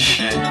piece of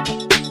shit.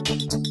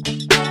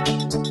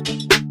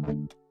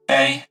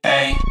 Hey,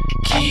 hey,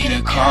 key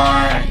to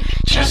car,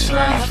 just for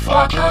the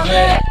fuck of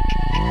it.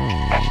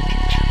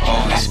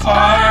 Oh, this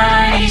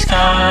party's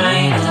kinda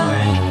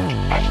late.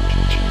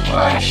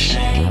 What a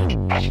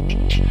shame.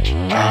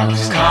 I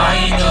was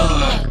kinda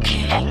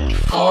looking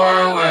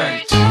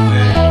forward to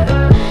it.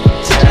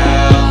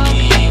 Tell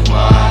me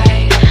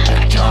why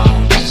I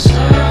don't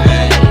deserve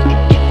it.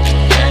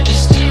 And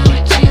just do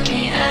it to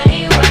me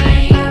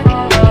anyway.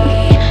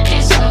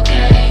 It's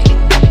okay.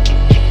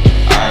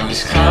 I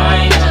was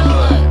kinda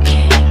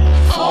looking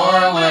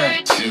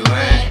forward to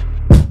it.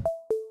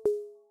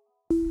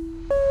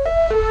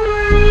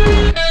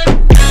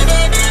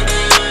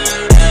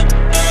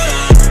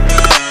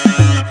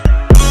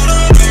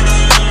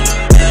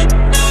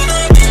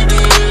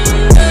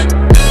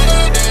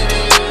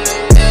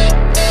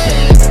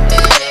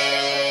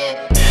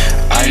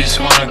 I just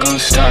wanna go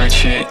start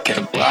shit. Get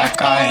a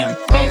black eye and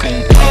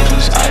broken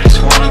nose. I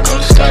just wanna go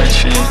start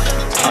shit.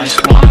 I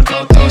just wanna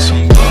go throw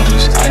some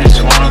blows. I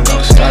just wanna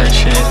go start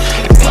shit.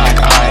 Get a black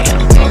eye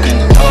and a broken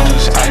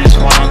nose. I just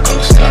wanna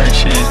go start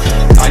shit.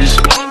 I just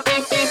wanna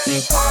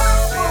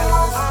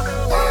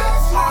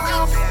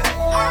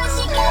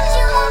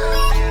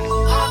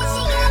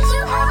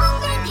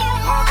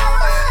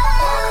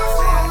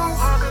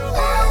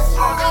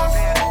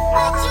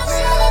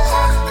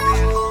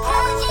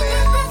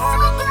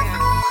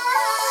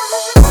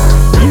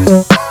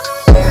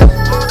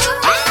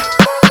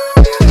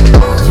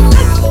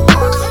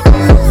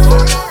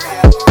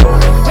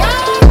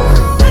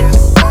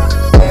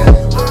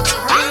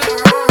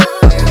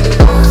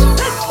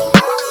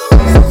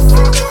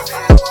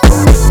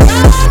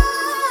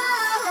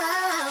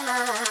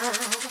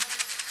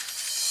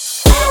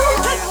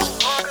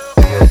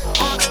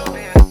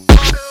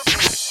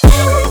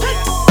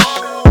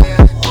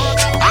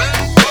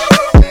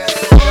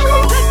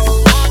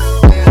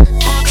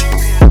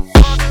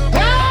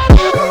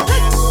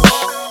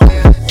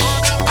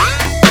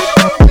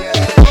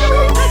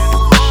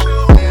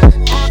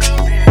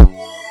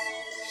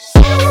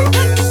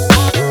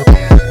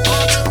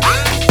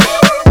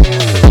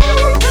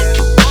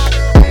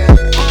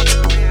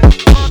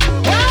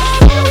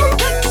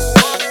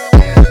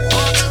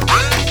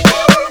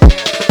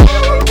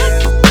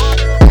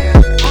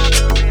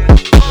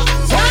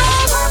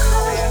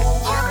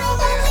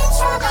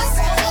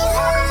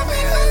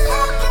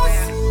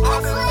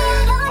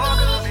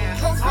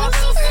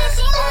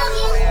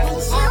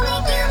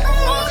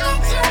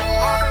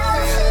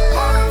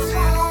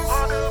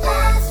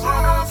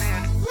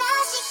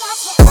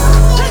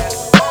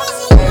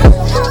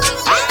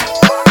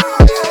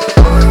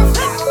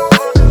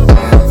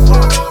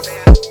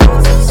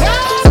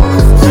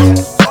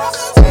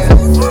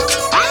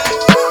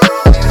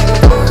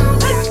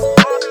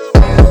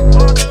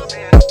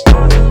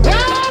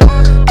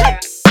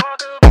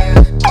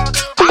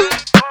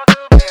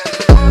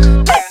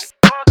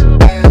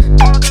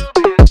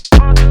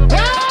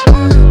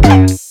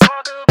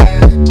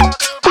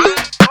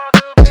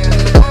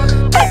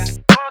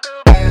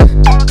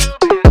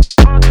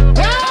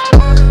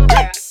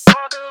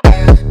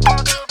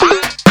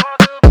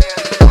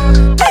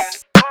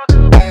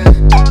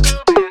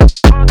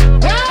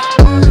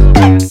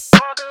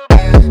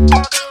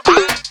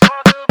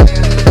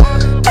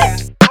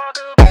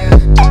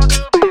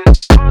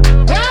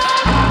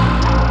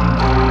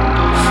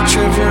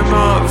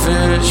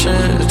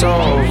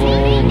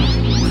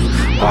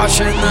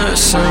watching the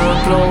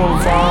sun blow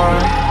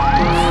by.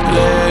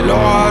 Lay low,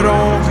 I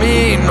don't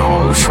mean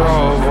no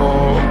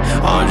trouble.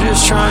 I'm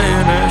just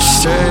trying to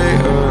stay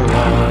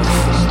alive.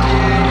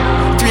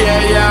 3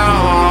 a.m.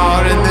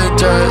 out in the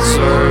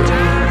desert,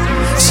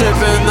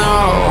 sipping the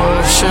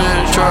ocean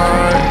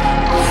dry.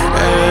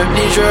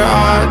 Amnesia,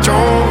 I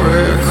don't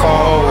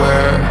recall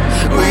where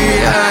we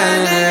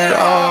ended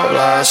up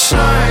last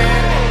night.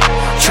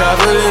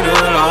 Traveling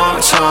a long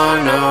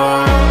time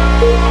now,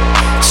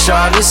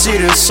 tried to see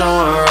the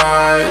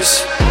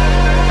sunrise,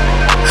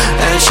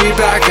 and she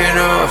back in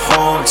her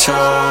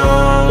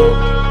hometown,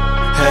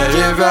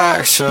 headed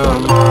back to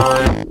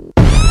mine.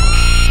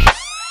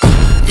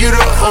 You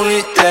the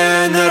only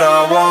thing that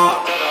I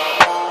want,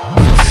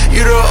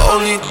 you the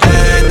only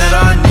thing that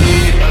I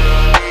need.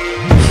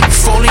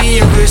 If only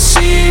you could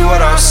see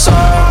what I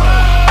saw,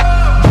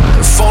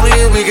 if only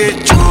we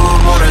could do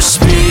more than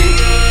speak.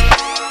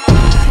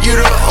 You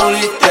the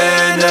only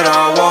thing that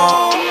I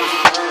want,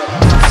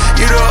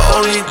 you the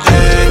only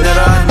thing that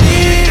I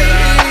need.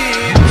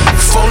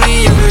 If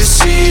only you could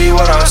see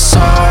what I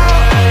saw,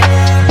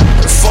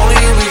 if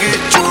only we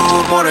could do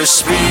more than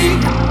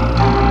speak.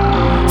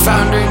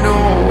 Found an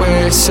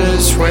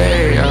oasis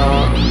way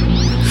out,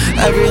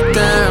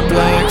 everything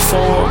blank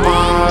for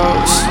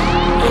miles.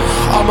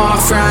 All my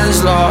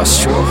friends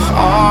lost you,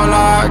 all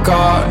I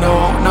got,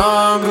 no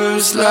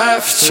numbers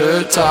left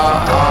to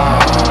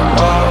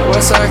dial.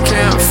 What's I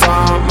can't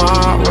find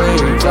my way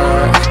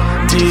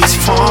back, these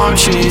palm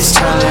trees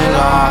telling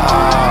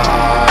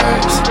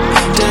lies.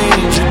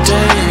 Danger,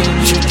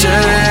 danger,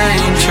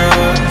 danger,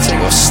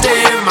 think I'll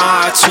stay in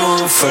my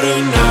tune for the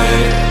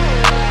night.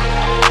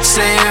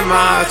 Stay in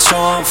my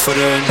tune for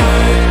the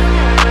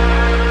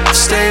night.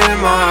 Stay in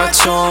my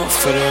tune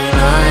for the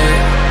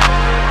night.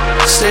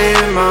 Stay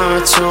in my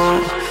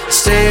tune,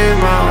 stay in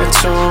my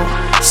tune,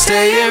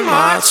 stay in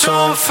my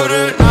tune for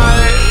the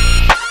night.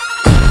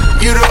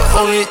 You the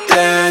only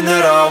thing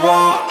that I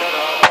want,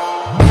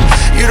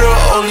 you the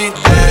only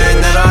thing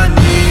that I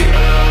need.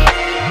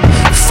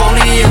 If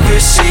only you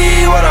could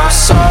see what I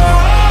saw,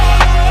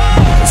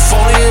 if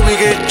only we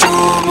could do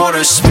more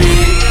than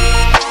speak.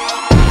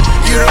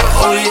 You the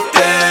only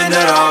thing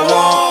that I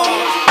want,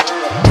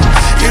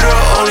 you the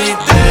only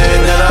thing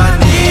that I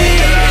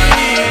need.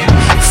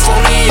 If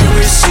only you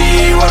could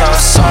see what I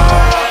saw,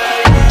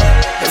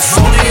 if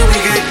only we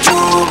could do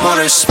more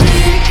than speak.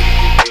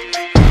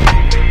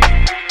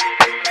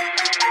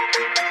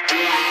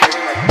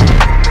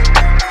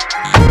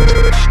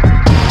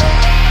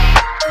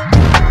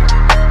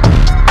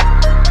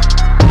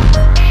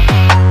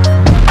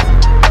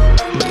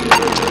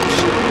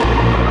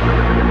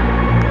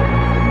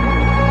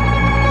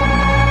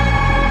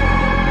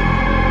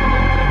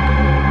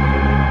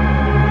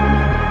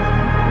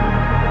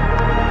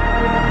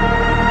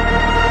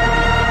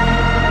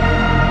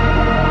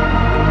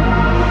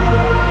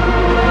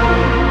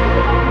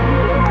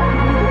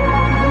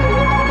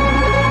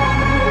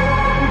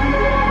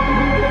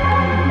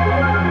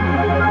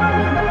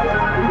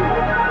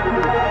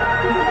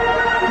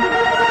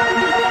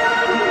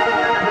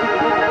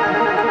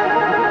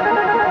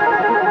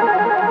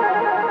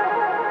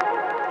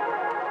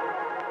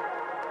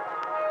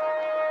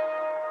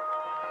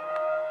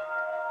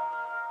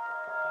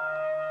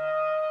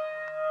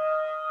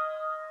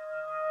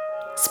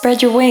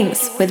 Spread your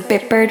wings with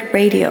Bitbird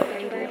Radio.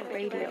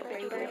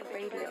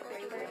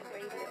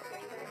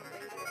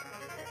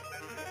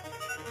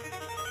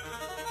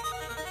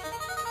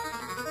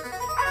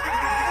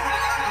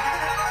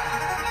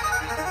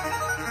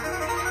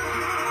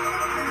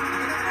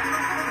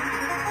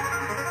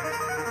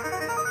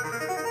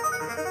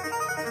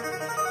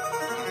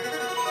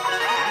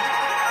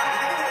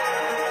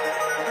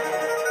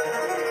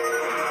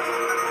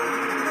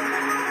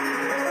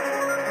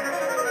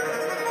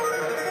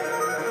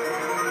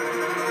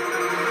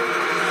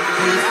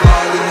 We fall.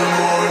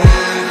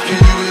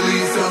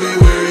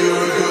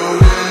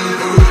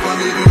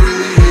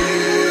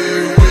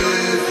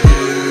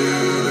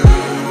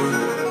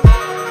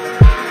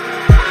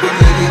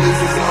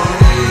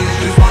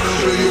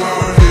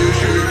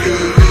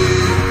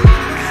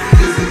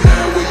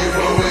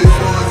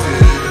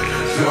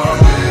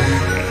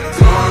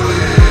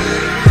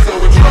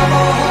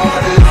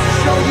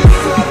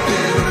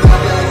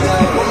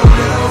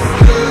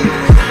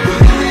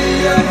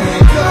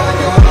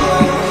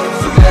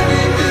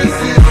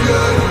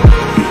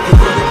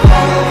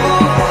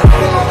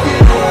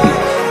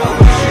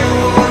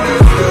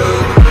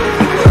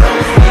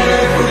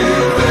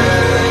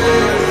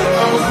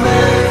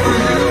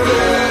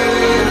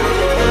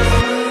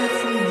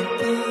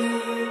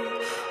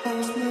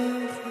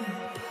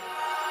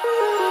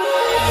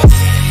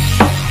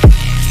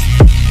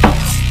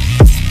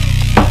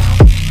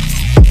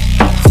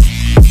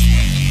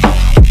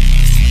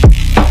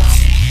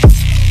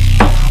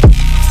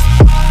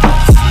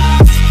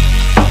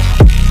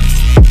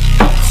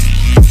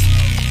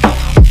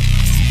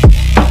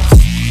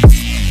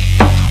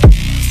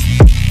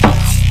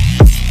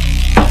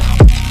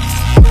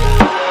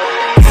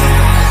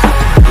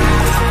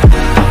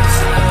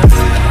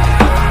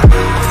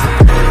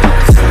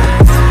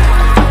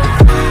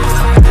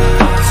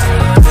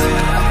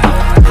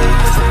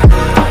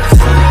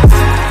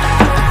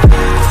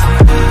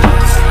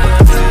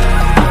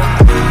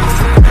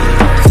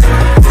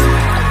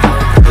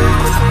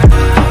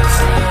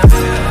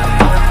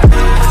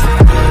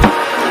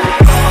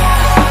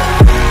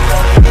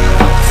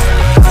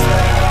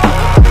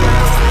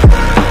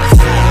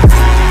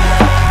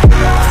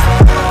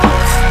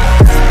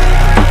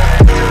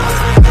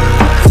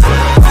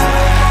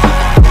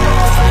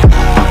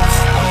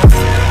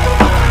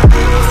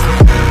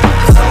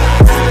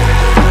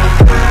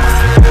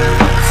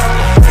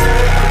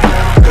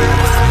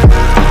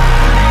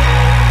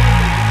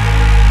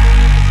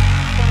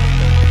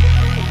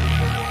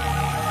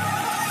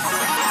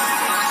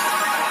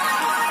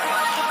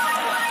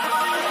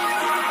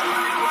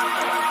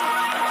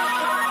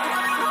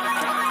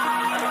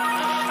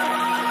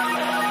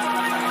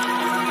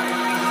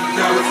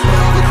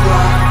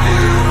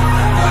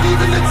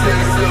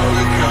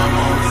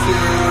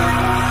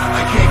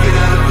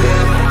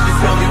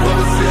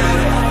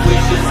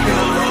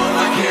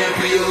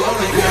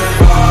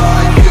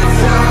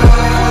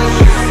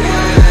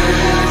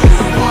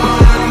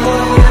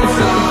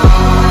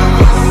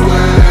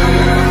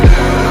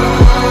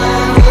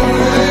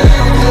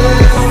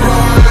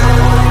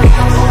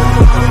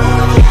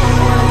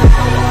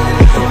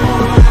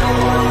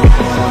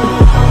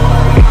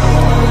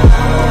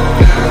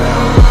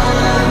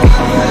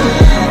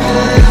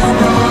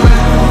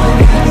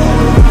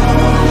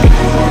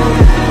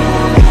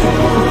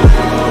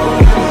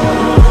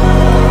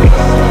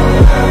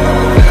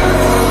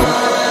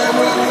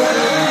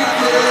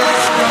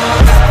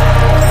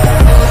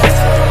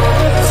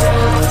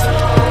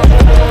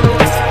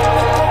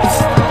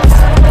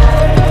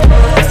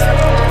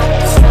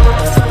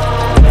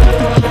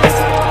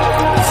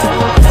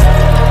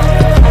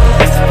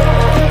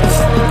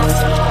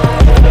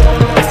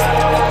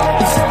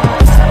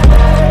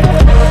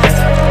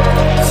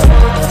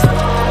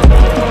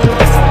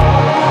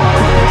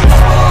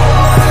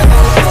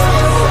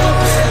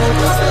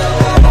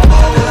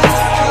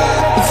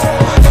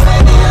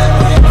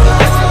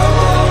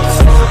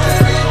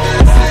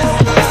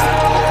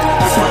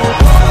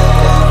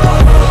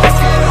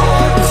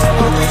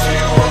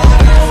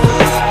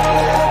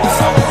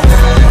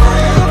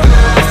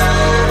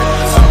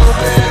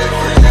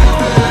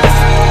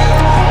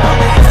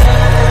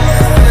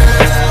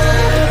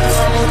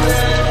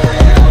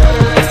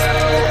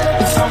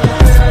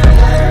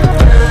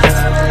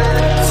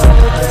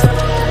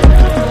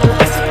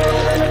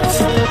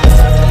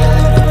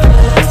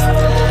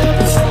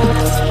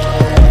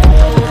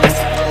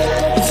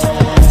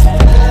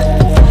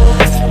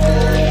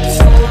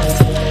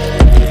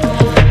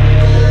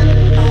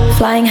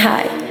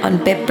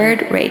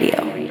 Bitbird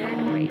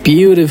Radio.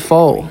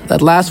 Beautiful.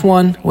 That last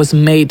one was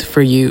Made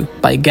for You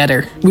by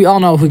Getter. We all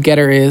know who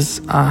Getter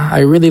is. I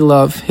really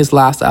love his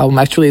last album.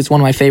 Actually, it's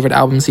one of my favorite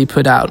albums he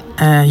put out.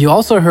 And you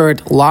also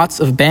heard Lots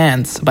of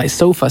Bands by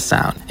Sofa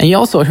Sound. And you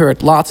also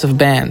heard Lots of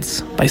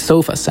Bands by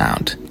Sofa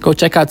Sound. Go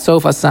check out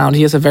Sofa Sound.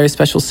 He has a very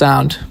special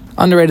sound.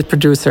 Underrated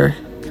producer.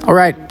 All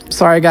right.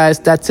 Sorry, guys.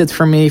 That's it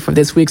for me for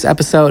this week's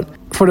episode.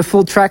 For the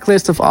full track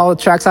list of all the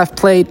tracks I've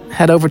played,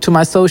 head over to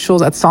my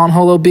socials at Son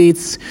Holo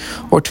Beats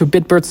or to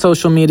Bitbird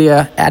social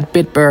media at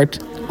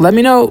Bitbird. Let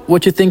me know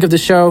what you think of the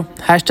show.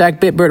 Hashtag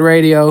Bitbird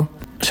Radio.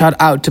 Shout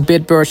out to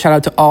Bitbird. Shout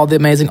out to all the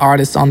amazing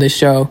artists on this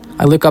show.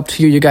 I look up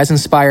to you. You guys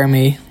inspire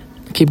me.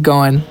 Keep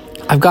going.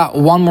 I've got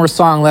one more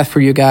song left for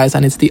you guys,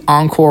 and it's the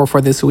encore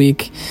for this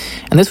week.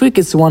 And this week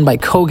it's the one by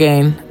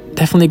Cogain.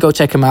 Definitely go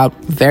check him out.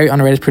 Very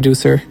underrated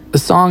producer. The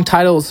song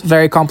title is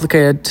very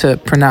complicated to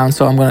pronounce,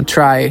 so I'm going to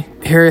try.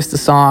 Here is the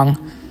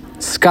song,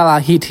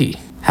 Scalahiti.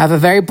 Have a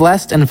very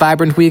blessed and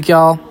vibrant week,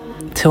 y'all.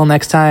 Till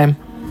next time,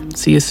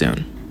 see you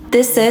soon.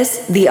 This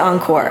is The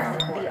Encore.